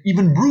that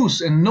even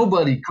Bruce and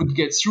nobody could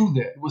get through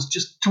there. It was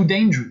just too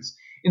dangerous.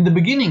 In the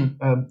beginning,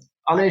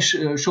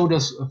 Aleš showed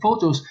us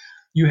photos.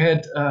 You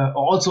had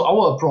also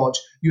our approach.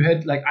 You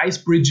had like ice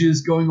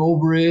bridges going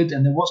over it,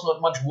 and there was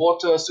not much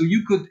water, so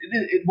you could.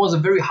 It was a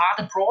very hard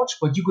approach,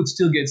 but you could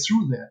still get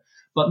through there.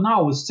 But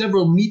now, with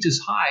several meters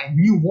high,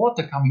 new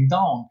water coming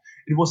down,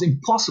 it was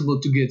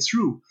impossible to get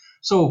through.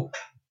 So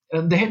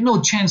they had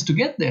no chance to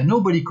get there.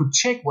 Nobody could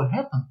check what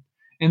happened.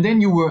 And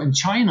then you were in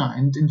China,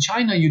 and in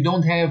China you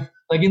don't have,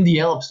 like in the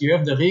Alps, you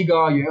have the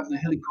Rega, you have the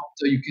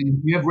helicopter,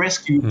 you have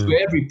rescue to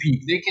every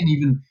peak. They can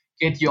even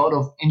get you out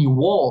of any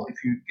wall if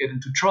you get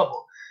into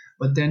trouble.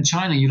 But then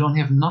China, you don't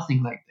have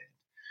nothing like that.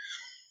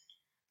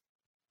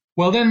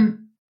 Well,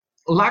 then,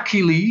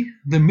 luckily,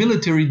 the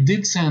military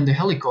did send a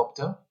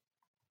helicopter,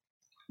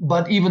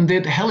 but even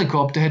that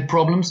helicopter had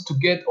problems to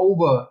get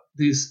over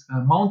this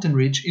mountain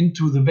ridge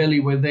into the valley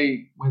where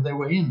they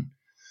were in.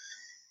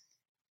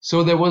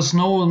 So there was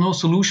no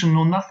solution,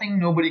 no nothing.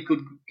 Nobody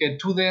could get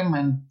to them,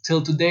 and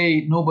till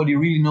today, nobody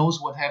really knows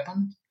what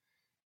happened.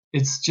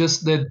 It's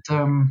just that,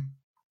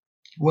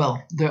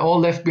 they all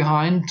left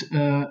behind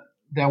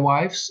their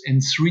wives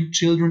and 3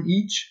 children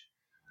each.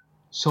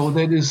 So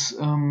that is,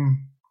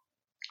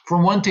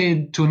 from one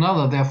day to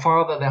another, their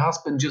father, their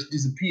husband just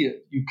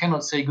disappeared. You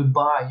cannot say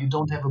goodbye. You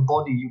don't have a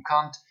body. You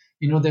can't,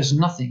 there's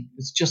nothing.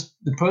 It's just,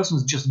 the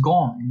person's just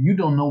gone, and you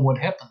don't know what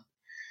happened.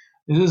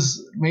 It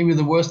is maybe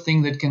the worst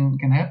thing that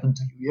can happen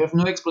to you. You have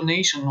no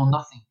explanation or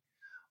nothing.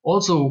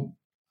 Also,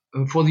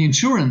 for the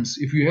insurance,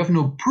 if you have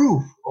no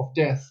proof of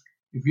death,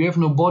 if you have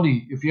no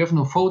body, if you have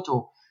no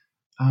photo,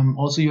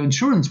 also your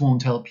insurance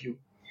won't help you,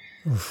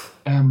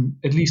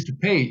 at least to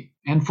pay.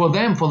 And for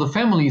them, for the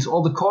families,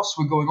 all the costs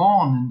were going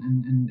on,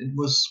 and it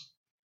was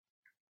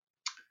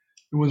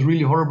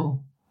really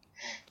horrible.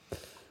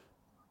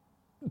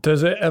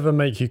 Does it ever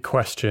make you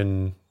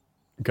question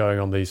going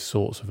on these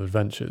sorts of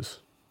adventures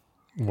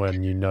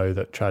when you know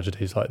that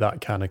tragedies like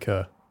that can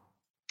occur?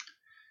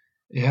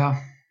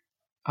 Yeah,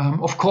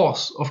 of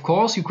course,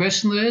 you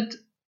question it,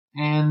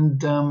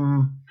 and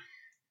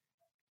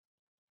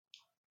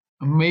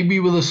maybe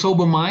with a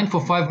sober mind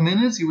for 5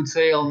 minutes, you would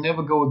say, I'll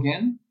never go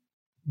again.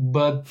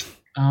 But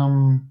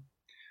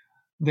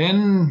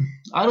then,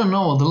 I don't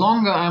know, the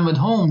longer I'm at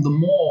home, the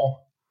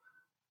more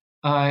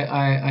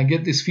I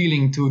get this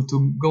feeling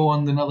to go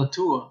on another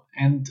tour.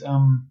 And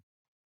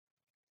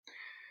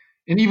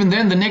even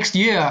then, the next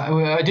year,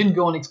 I didn't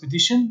go on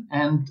expedition,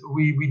 and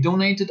we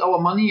donated our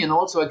money, and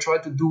also I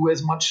tried to do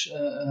as much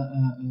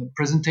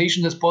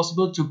presentation as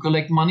possible to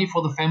collect money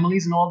for the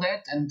families and all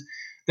that. And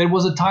there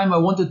was a time I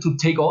wanted to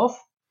take off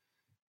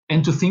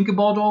and to think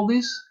about all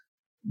this.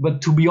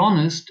 But to be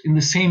honest, in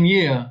the same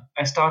year,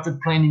 I started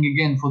planning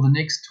again for the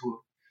next tour.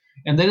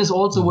 And that is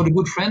also what a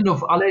good friend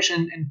of Aleš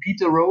and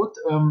Peter wrote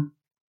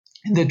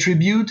in their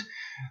tribute.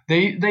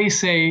 They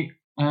say,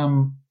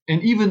 and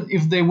even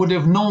if they would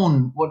have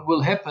known what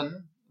will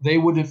happen, they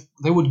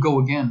would go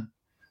again.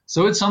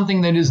 So it's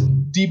something that is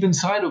deep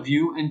inside of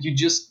you, and you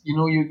just,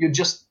 you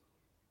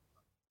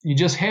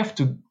just have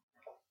to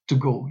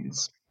go.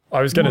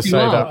 I was going to say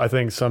that I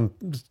think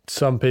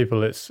some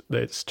people, it's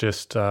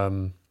just,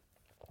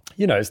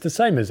 it's the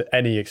same as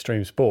any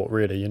extreme sport,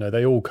 really.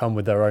 They all come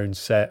with their own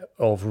set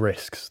of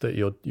risks that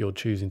you're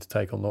choosing to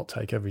take or not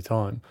take every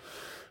time.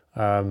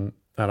 And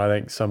I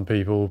think some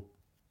people,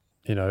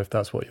 if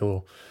that's what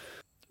you're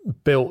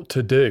built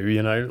to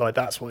do, like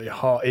that's what your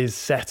heart is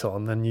set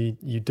on, then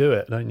you do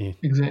it, don't you?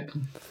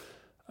 Exactly.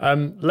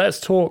 Let's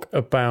talk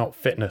about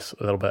fitness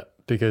a little bit,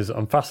 because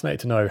I'm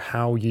fascinated to know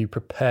how you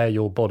prepare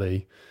your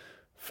body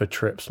for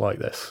trips like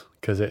this?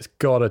 Because it's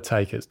got to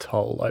take its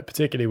toll, like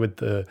particularly with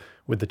the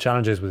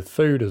challenges with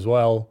food as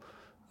well.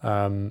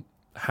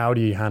 How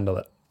do you handle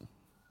it?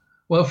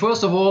 Well,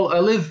 first of all, I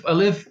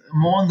live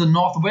more in the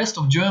northwest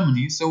of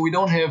Germany, so we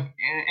don't have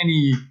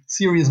any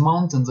serious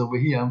mountains over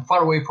here. I'm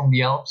far away from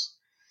the Alps.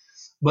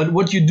 But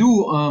what you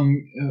do,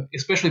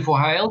 especially for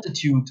high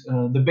altitude,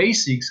 the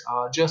basics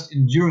are just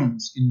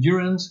endurance.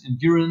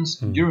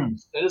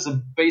 That is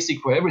a basic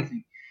for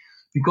everything.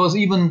 Because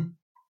even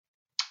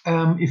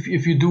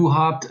if you do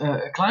hard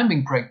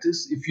climbing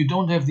practice, if you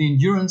don't have the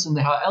endurance in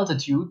the high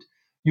altitude,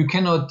 you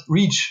cannot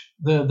reach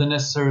the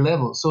necessary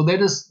level. So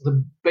that is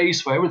the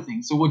base for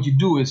everything. So what you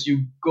do is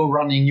you go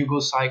running, you go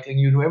cycling,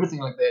 you do everything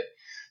like that.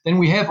 Then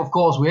we have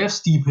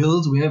steep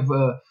hills, we have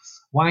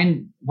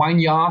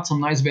vineyards,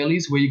 some nice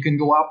valleys where you can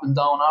go up and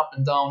down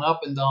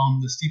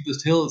the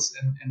steepest hills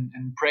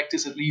and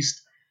practice at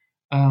least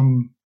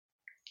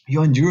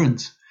your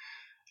endurance.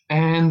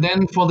 And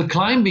then for the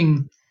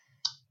climbing,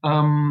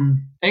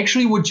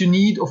 actually what you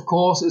need, of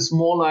course, is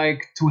more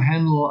like to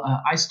handle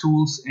ice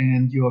tools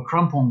and your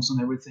crampons and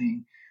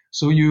everything.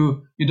 So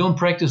you don't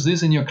practice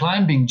this in your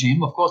climbing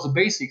gym. Of course, the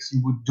basics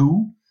you would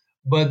do,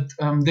 but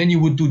then you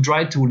would do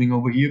dry tooling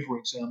over here, for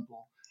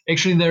example.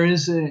 Actually, there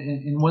is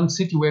in one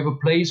city we have a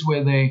place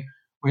where they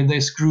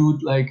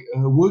screwed like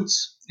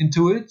woods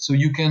into it, so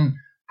you can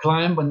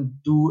climb and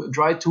do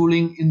dry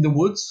tooling in the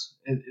woods.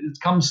 It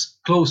comes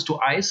close to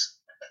ice,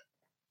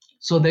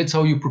 so that's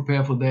how you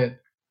prepare for that.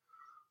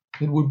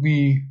 It would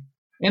be,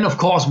 and of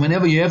course,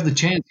 whenever you have the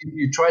chance,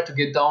 you try to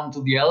get down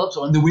to the Alps.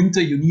 Or in the winter,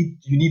 you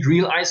need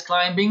real ice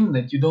climbing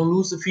that you don't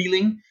lose the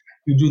feeling.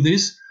 You do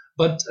this,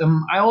 but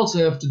I also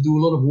have to do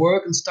a lot of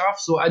work and stuff,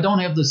 so I don't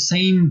have the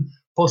same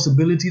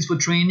possibilities for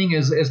training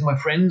as my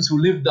friends who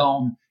live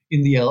down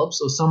in the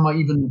Alps, or some are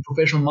even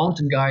professional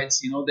mountain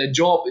guides. Their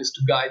job is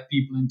to guide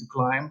people and to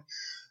climb,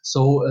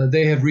 so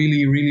they have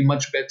really, really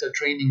much better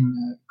training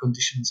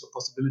conditions or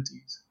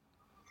possibilities.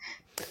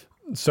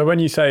 So when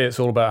you say it's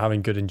all about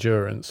having good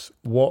endurance,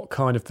 what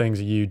kind of things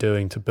are you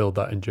doing to build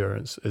that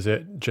endurance? Is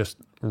it just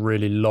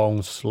really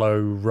long, slow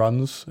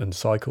runs and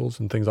cycles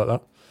and things like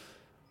that?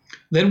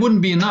 That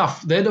wouldn't be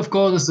enough. That, of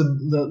course, is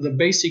the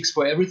basics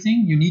for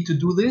everything. You need to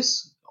do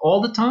this all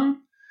the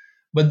time.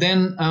 But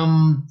then,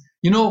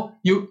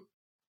 you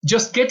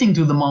just getting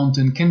to the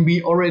mountain can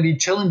be already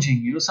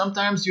challenging.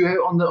 Sometimes you have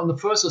on the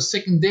first or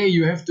second day,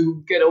 you have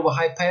to get over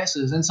high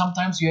passes. And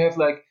sometimes you have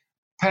like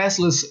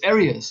passless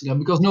areas,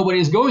 because nobody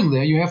is going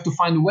there. You have to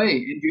find a way,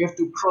 and you have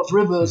to cross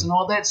rivers and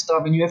all that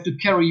stuff, and you have to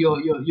carry your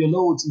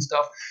loads and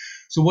stuff.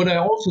 So what I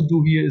also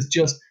do here is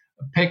just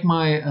pack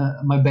my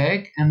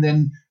bag and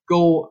then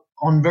go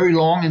on very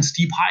long and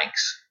steep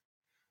hikes.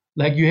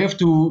 Like you have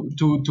to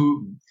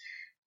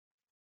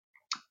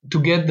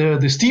get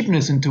the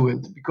steepness into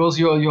it, because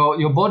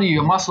your body,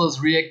 your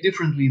muscles react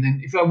differently than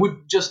if I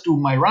would just do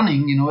my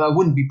running. I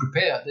wouldn't be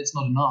prepared. That's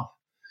not enough.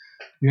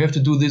 You have to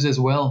do this as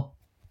well.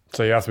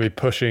 So you have to be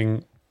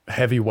pushing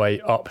heavy weight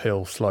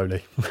uphill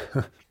slowly.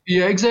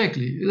 Yeah,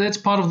 exactly. That's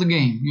part of the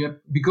game. Yeah,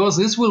 because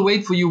this will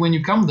wait for you when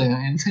you come there,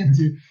 and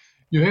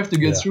you have to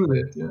get through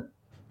that. Yeah.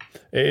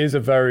 It is a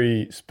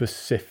very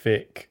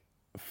specific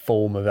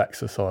form of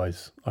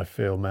exercise, I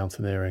feel,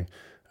 mountaineering.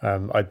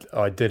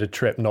 I did a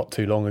trip not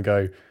too long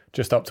ago,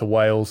 just up to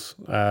Wales.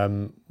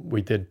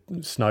 We did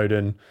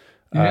Snowdon,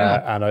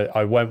 and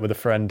I went with a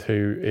friend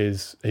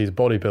he's a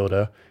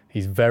bodybuilder.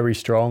 He's very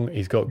strong.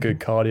 He's got good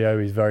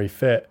cardio. He's very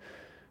fit,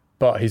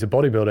 but he's a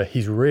bodybuilder.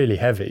 He's really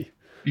heavy.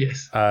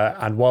 Yes.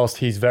 And whilst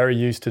he's very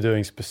used to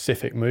doing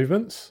specific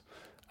movements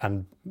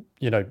and,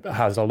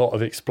 has a lot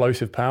of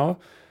explosive power,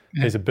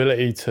 his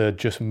ability to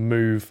just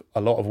move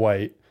a lot of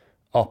weight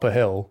up a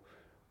hill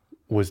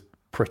was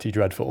pretty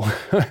dreadful.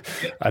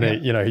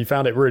 And he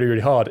found it really,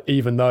 really hard,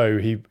 even though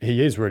he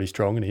is really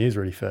strong and he is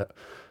really fit.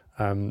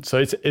 So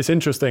it's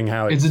interesting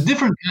how it's a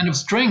different kind of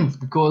strength,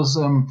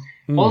 because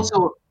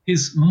also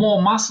his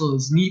more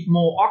muscles need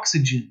more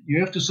oxygen.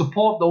 You have to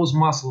support those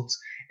muscles,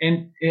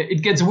 and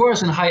it gets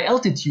worse in high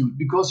altitude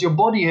because your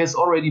body has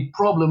already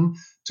problem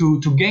to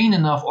gain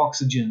enough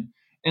oxygen.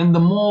 And the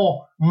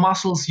more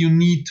muscles you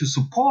need to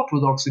support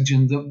with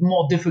oxygen, the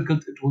more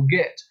difficult it will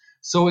get.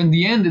 So in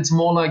the end, it's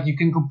more like you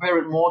can compare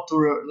it more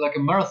to like a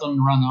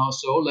marathon runner or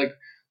so. Like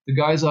the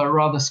guys are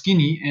rather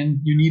skinny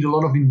and you need a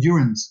lot of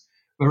endurance.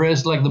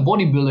 Whereas like the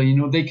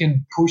bodybuilder, they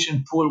can push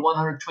and pull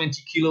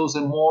 120 kilos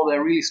and more.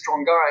 They're really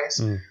strong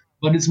guys.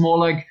 But it's more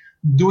like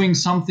doing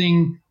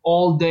something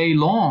all day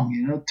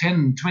long,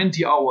 10,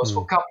 20 hours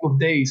for a couple of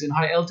days in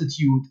high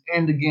altitude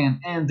and again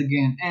and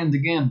again and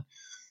again.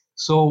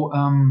 So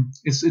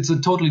it's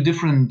a totally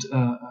different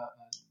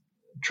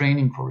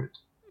training for it.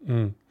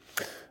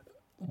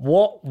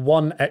 What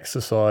one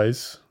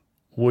exercise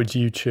would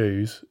you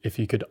choose if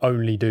you could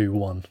only do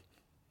one?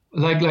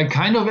 Like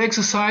kind of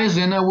exercise,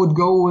 then I would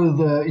go with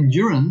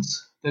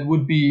endurance.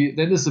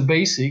 That is the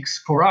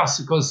basics for us,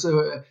 because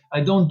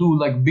I don't do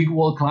like big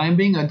wall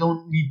climbing. I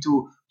don't need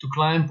to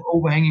climb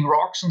overhanging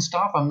rocks and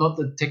stuff. I'm not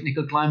the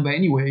technical climber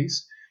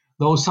anyways.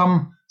 Though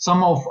some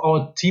of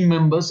our team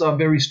members are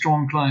very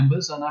strong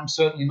climbers, and I'm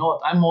certainly not.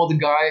 I'm more the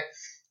guy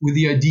with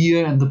the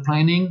idea and the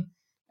planning.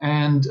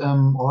 And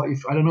or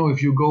if I don't know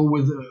if you go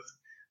with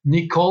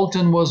Nick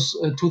Colton was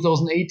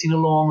 2018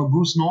 along, or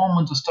Bruce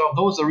Norman to start.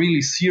 Those are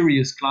really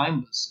serious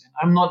climbers.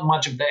 I'm not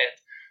much of that.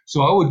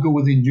 So I would go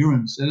with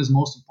endurance. That is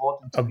most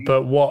important to me.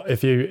 But what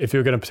if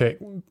you're going to pick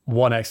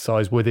one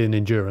exercise within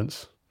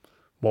endurance?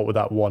 What would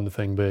that one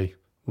thing be?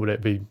 Would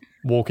it be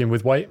walking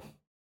with weight?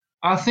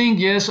 I think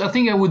yes. I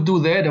think I would do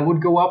that. I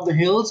would go up the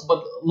hills,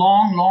 but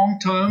long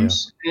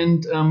terms,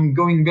 and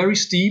going very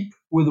steep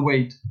with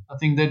weight. I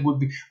think that would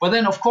be. But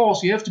then, of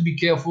course, you have to be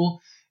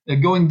careful.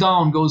 Going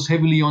down goes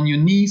heavily on your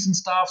knees and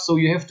stuff, so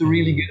you have to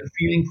really get a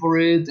feeling for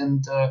it.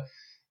 And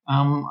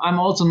I'm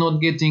also not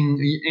getting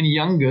any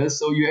younger,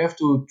 so you have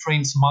to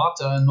train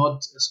smarter and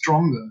not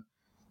stronger.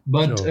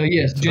 But sure.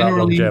 Yes, it's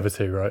generally about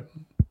longevity, right?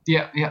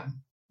 Yeah.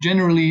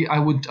 Generally,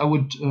 I think I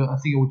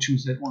would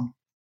choose that one.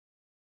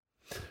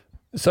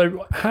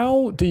 So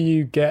how do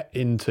you get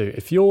into,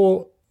 if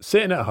you're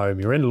sitting at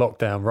home, you're in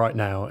lockdown right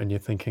now, and you're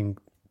thinking,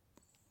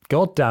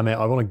 God damn it,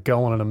 I want to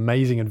go on an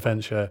amazing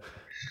adventure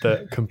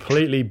that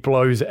completely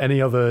blows any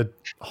other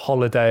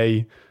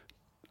holiday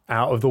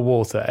out of the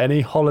water, any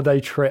holiday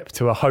trip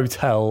to a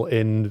hotel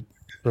in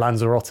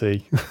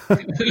Lanzarote,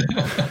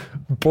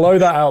 blow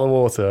that out of the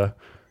water,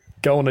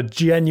 go on a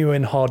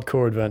genuine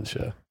hardcore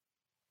adventure.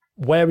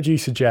 Where would you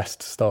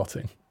suggest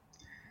starting?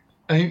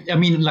 I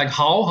mean, like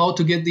how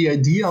to get the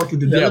idea, how to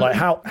develop. Yeah,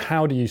 like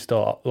how do you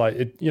start?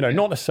 Like,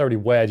 not necessarily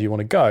where do you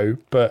want to go,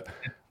 but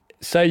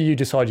say you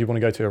decide you want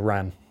to go to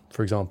Iran,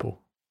 for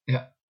example.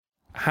 Yeah.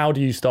 How do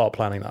you start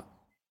planning that?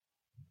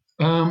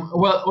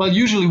 Well,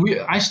 usually we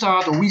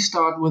start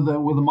with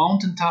the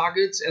mountain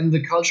targets and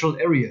the cultural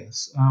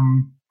areas.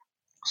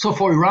 So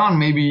for Iran,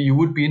 maybe you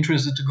would be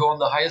interested to go on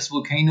the highest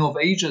volcano of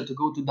Asia, to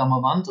go to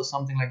Damavand or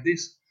something like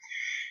this,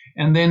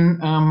 and then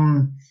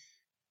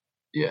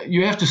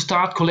you have to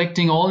start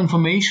collecting all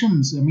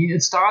informations. I mean,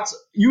 it starts,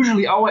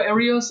 usually our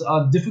areas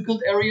are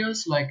difficult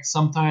areas, like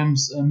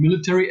sometimes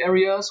military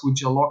areas,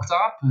 which are locked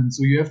up. And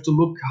so you have to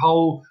look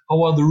how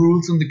are the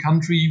rules in the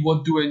country?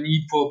 What do I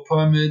need for a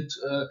permit,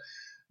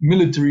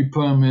 military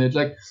permit?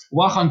 Like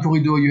Wakhan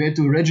Corridor, you had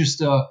to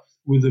register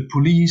with the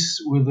police,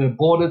 with the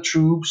border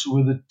troops,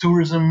 with the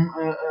tourism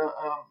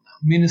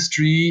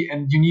ministry,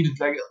 and you needed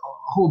like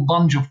a whole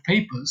bunch of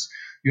papers.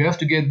 You have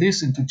to get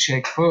this into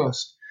check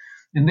first.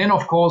 And then,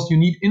 of course, you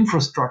need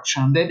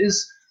infrastructure. And that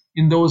is,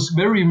 in those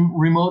very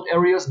remote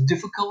areas,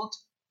 difficult.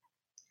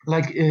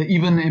 Like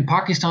even in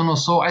Pakistan or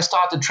so, I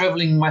started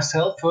traveling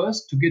myself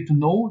first to get to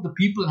know the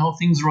people and how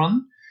things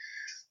run.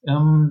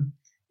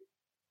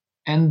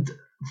 And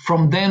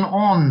from then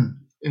on,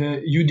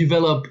 you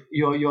develop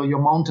your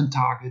mountain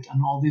target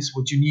and all this,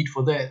 what you need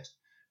for that.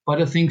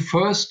 But I think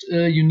first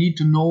you need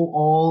to know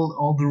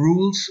all the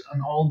rules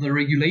and all the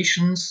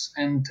regulations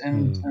and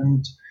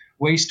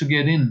ways to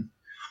get in.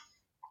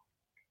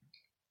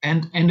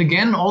 And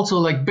again, also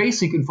like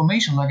basic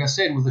information, like I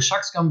said, with the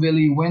Shaksgam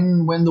Valley,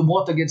 when the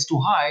water gets too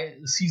high,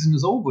 the season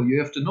is over. You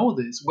have to know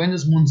this. When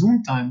is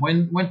monsoon time?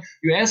 When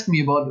you ask me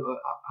about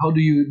how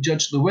do you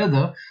judge the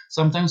weather,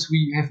 sometimes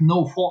we have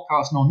no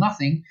forecast, no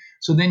nothing.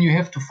 So then you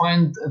have to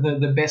find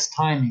the best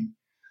timing.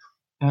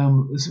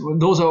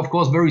 Those are, of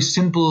course, very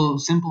simple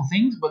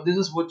things, but this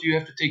is what you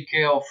have to take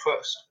care of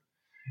first.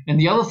 And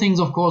the other things,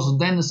 of course,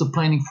 then is the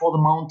planning for the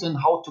mountain,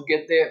 how to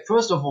get there.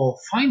 First of all,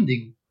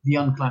 finding the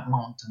unclimbed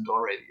mountain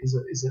already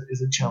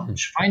is a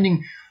challenge.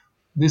 Finding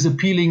this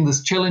appealing,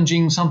 this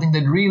challenging, something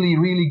that really,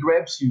 really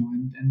grabs you,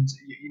 and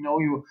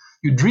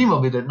you dream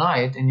of it at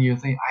night, and you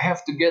think, I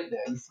have to get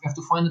there. You have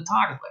to find a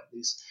target like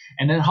this,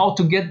 and then how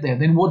to get there.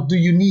 Then what do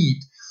you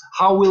need?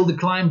 How will the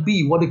climb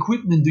be? What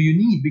equipment do you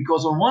need?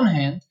 Because on one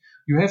hand,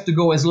 you have to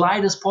go as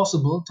light as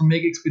possible to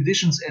make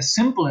expeditions as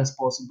simple as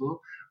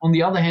possible. On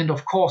the other hand,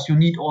 of course, you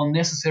need all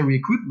necessary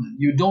equipment.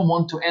 You don't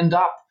want to end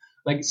up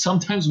like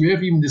sometimes we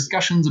have even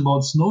discussions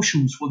about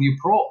snowshoes for the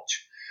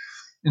approach.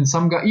 And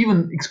some guys,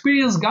 even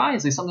experienced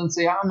guys, they sometimes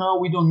say, oh no,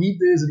 we don't need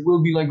this. It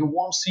will be like a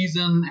warm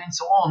season and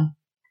so on.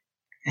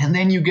 And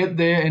then you get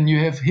there and you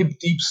have hip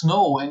deep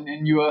snow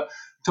and you are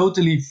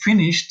totally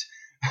finished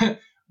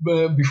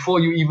before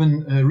you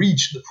even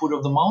reach the foot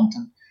of the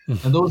mountain.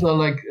 And those are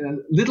like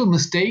little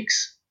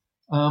mistakes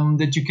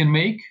that you can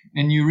make,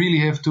 and you really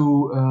have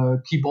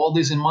to keep all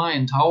this in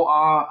mind.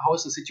 How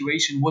is the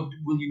situation? What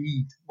will you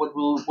need? What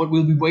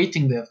will be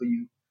waiting there for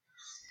you?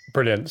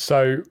 Brilliant.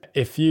 So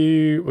if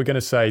you were going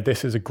to say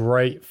this is a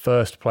great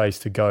first place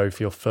to go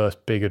for your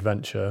first big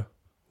adventure,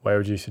 where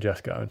would you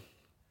suggest going?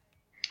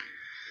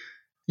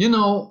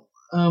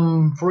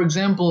 For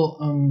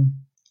example,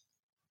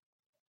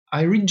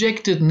 I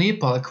rejected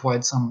Nepal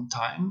quite some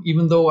time,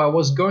 even though I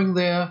was going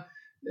there.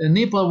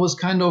 Nepal was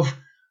kind of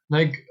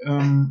like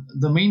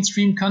the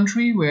mainstream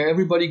country where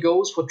everybody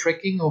goes for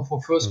trekking or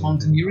for first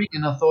mountaineering,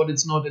 and I thought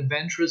it's not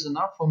adventurous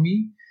enough for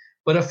me.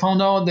 But I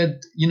found out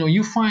that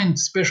you find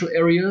special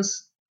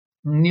areas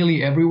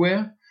nearly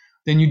everywhere.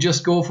 Then you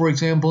just go, for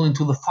example,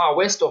 into the far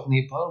west of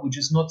Nepal, which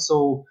is not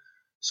so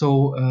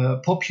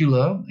so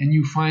popular, and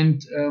you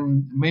find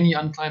many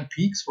unclimbed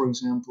peaks, for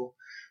example.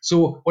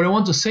 So what I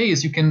want to say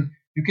is you can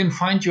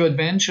find your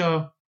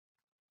adventure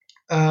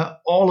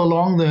all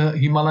along the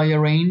Himalaya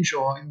range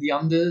or in the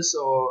Andes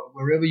or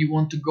wherever you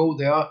want to go.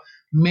 There are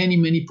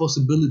many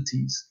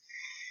possibilities.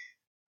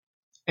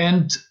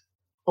 And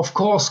of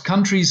course,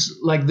 countries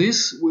like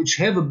this, which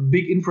have a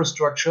big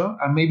infrastructure,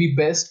 are maybe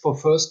best for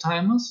first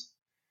timers.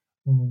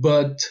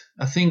 But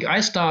I think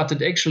I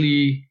started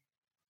actually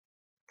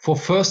for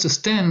first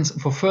ascents.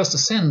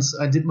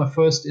 I did my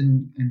first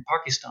in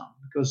Pakistan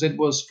because that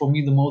was for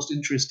me the most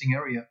interesting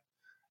area.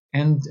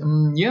 And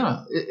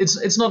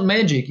it's not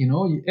magic,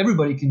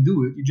 everybody can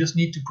do it. You just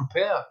need to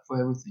prepare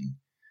for everything.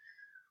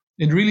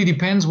 It really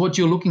depends what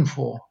you're looking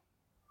for.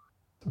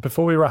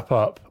 Before we wrap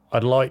up,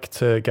 I'd like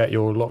to get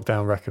your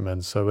lockdown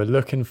recommends. So we're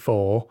looking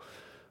for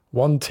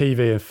one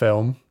TV and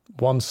film,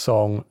 one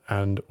song,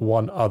 and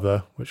one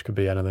other, which could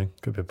be anything.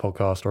 Could be a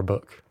podcast or a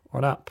book or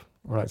an app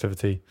or an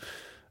activity.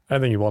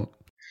 Anything you want.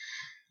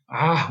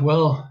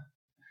 What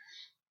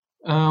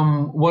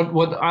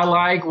I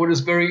like, what is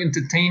very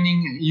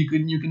entertaining, you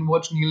can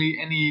watch nearly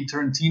any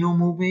Tarantino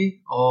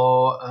movie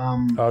or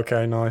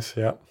okay, nice,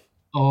 yeah.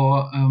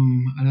 Or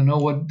I don't know,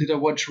 what did I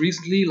watch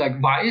recently? Like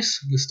Vice,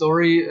 the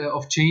story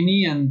of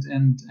Cheney and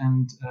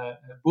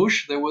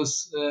Bush. There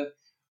was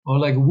or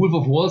like Wolf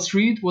of Wall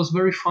Street was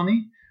very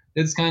funny.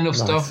 That's kind of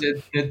stuff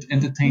that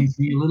entertains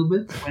me a little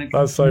bit.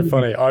 That's so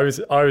funny. I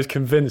was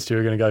convinced you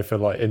were going to go for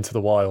like Into the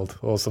Wild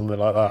or something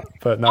like that,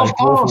 but no,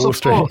 Wolf of Wall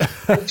Street.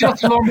 It's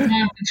just a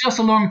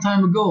long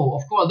time ago.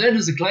 Of course, that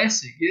is a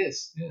classic.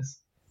 Yes. It's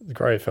a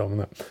great film,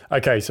 isn't it?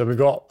 Okay, so we've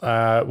got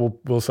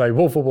we'll say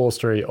Wolf of Wall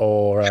Street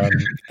or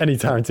any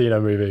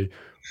Tarantino movie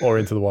or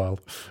Into the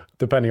Wild,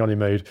 depending on your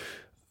mood.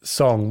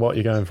 Song, what are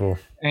you going for?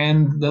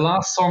 And the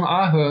last song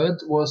I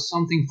heard was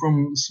something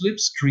from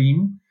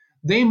Slipstream.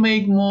 They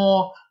make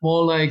more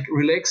like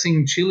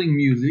relaxing, chilling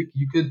music.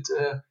 You could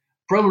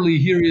probably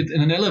hear it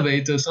in an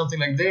elevator or something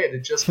like that.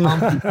 It just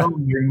calms you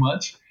down very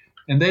much.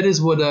 And that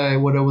is what I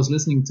was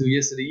listening to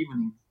yesterday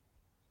evening.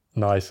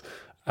 Nice.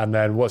 And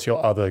then what's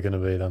your other going to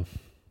be then?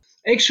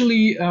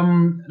 Actually,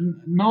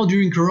 now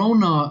during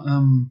Corona,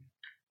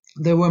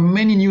 there were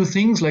many new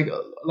things, like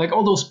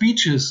all those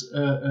beaches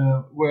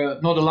were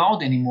not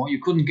allowed anymore. You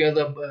couldn't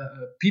gather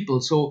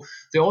people, so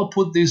they all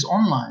put this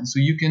online. So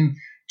you can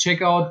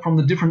check out from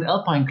the different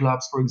alpine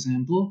clubs, for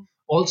example.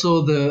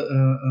 Also the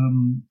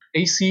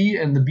AC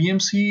and the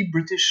BMC,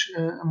 British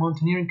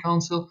Mountaineering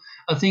Council.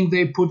 I think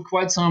they put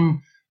quite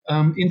some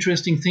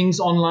interesting things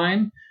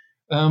online.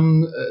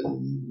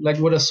 Like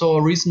what I saw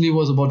recently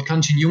was about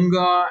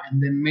Kanchenjunga, and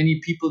then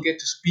many people get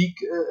to speak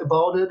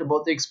about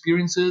the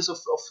experiences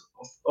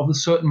of a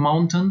certain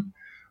mountain.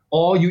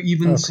 Or you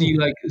even see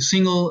like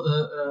single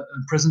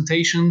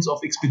presentations of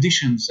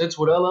expeditions. That's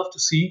what I love to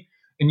see.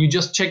 And you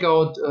just check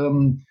out,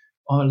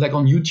 like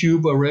on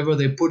YouTube or wherever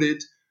they put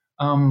it,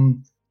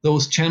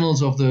 those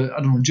channels of the,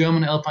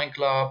 German Alpine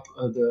Club,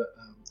 the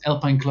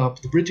Alpine Club,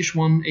 the British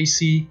one,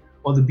 AC,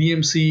 or the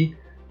BMC,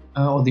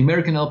 or the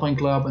American Alpine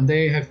Club, and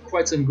they have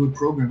quite some good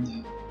program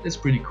there. That's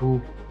pretty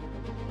cool.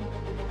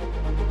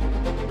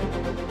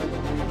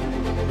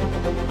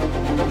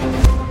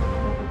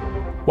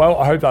 Well,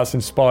 I hope that's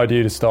inspired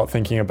you to start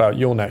thinking about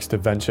your next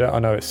adventure. I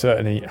know it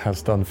certainly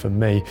has done for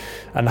me,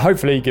 and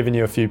hopefully given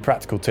you a few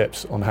practical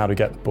tips on how to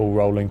get the ball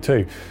rolling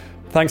too.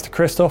 Thanks to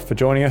Christof for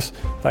joining us.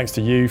 Thanks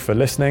to you for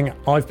listening.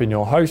 I've been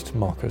your host,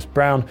 Marcus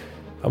Brown,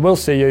 and we'll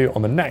see you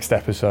on the next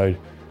episode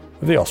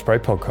of the Osprey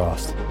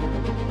Podcast.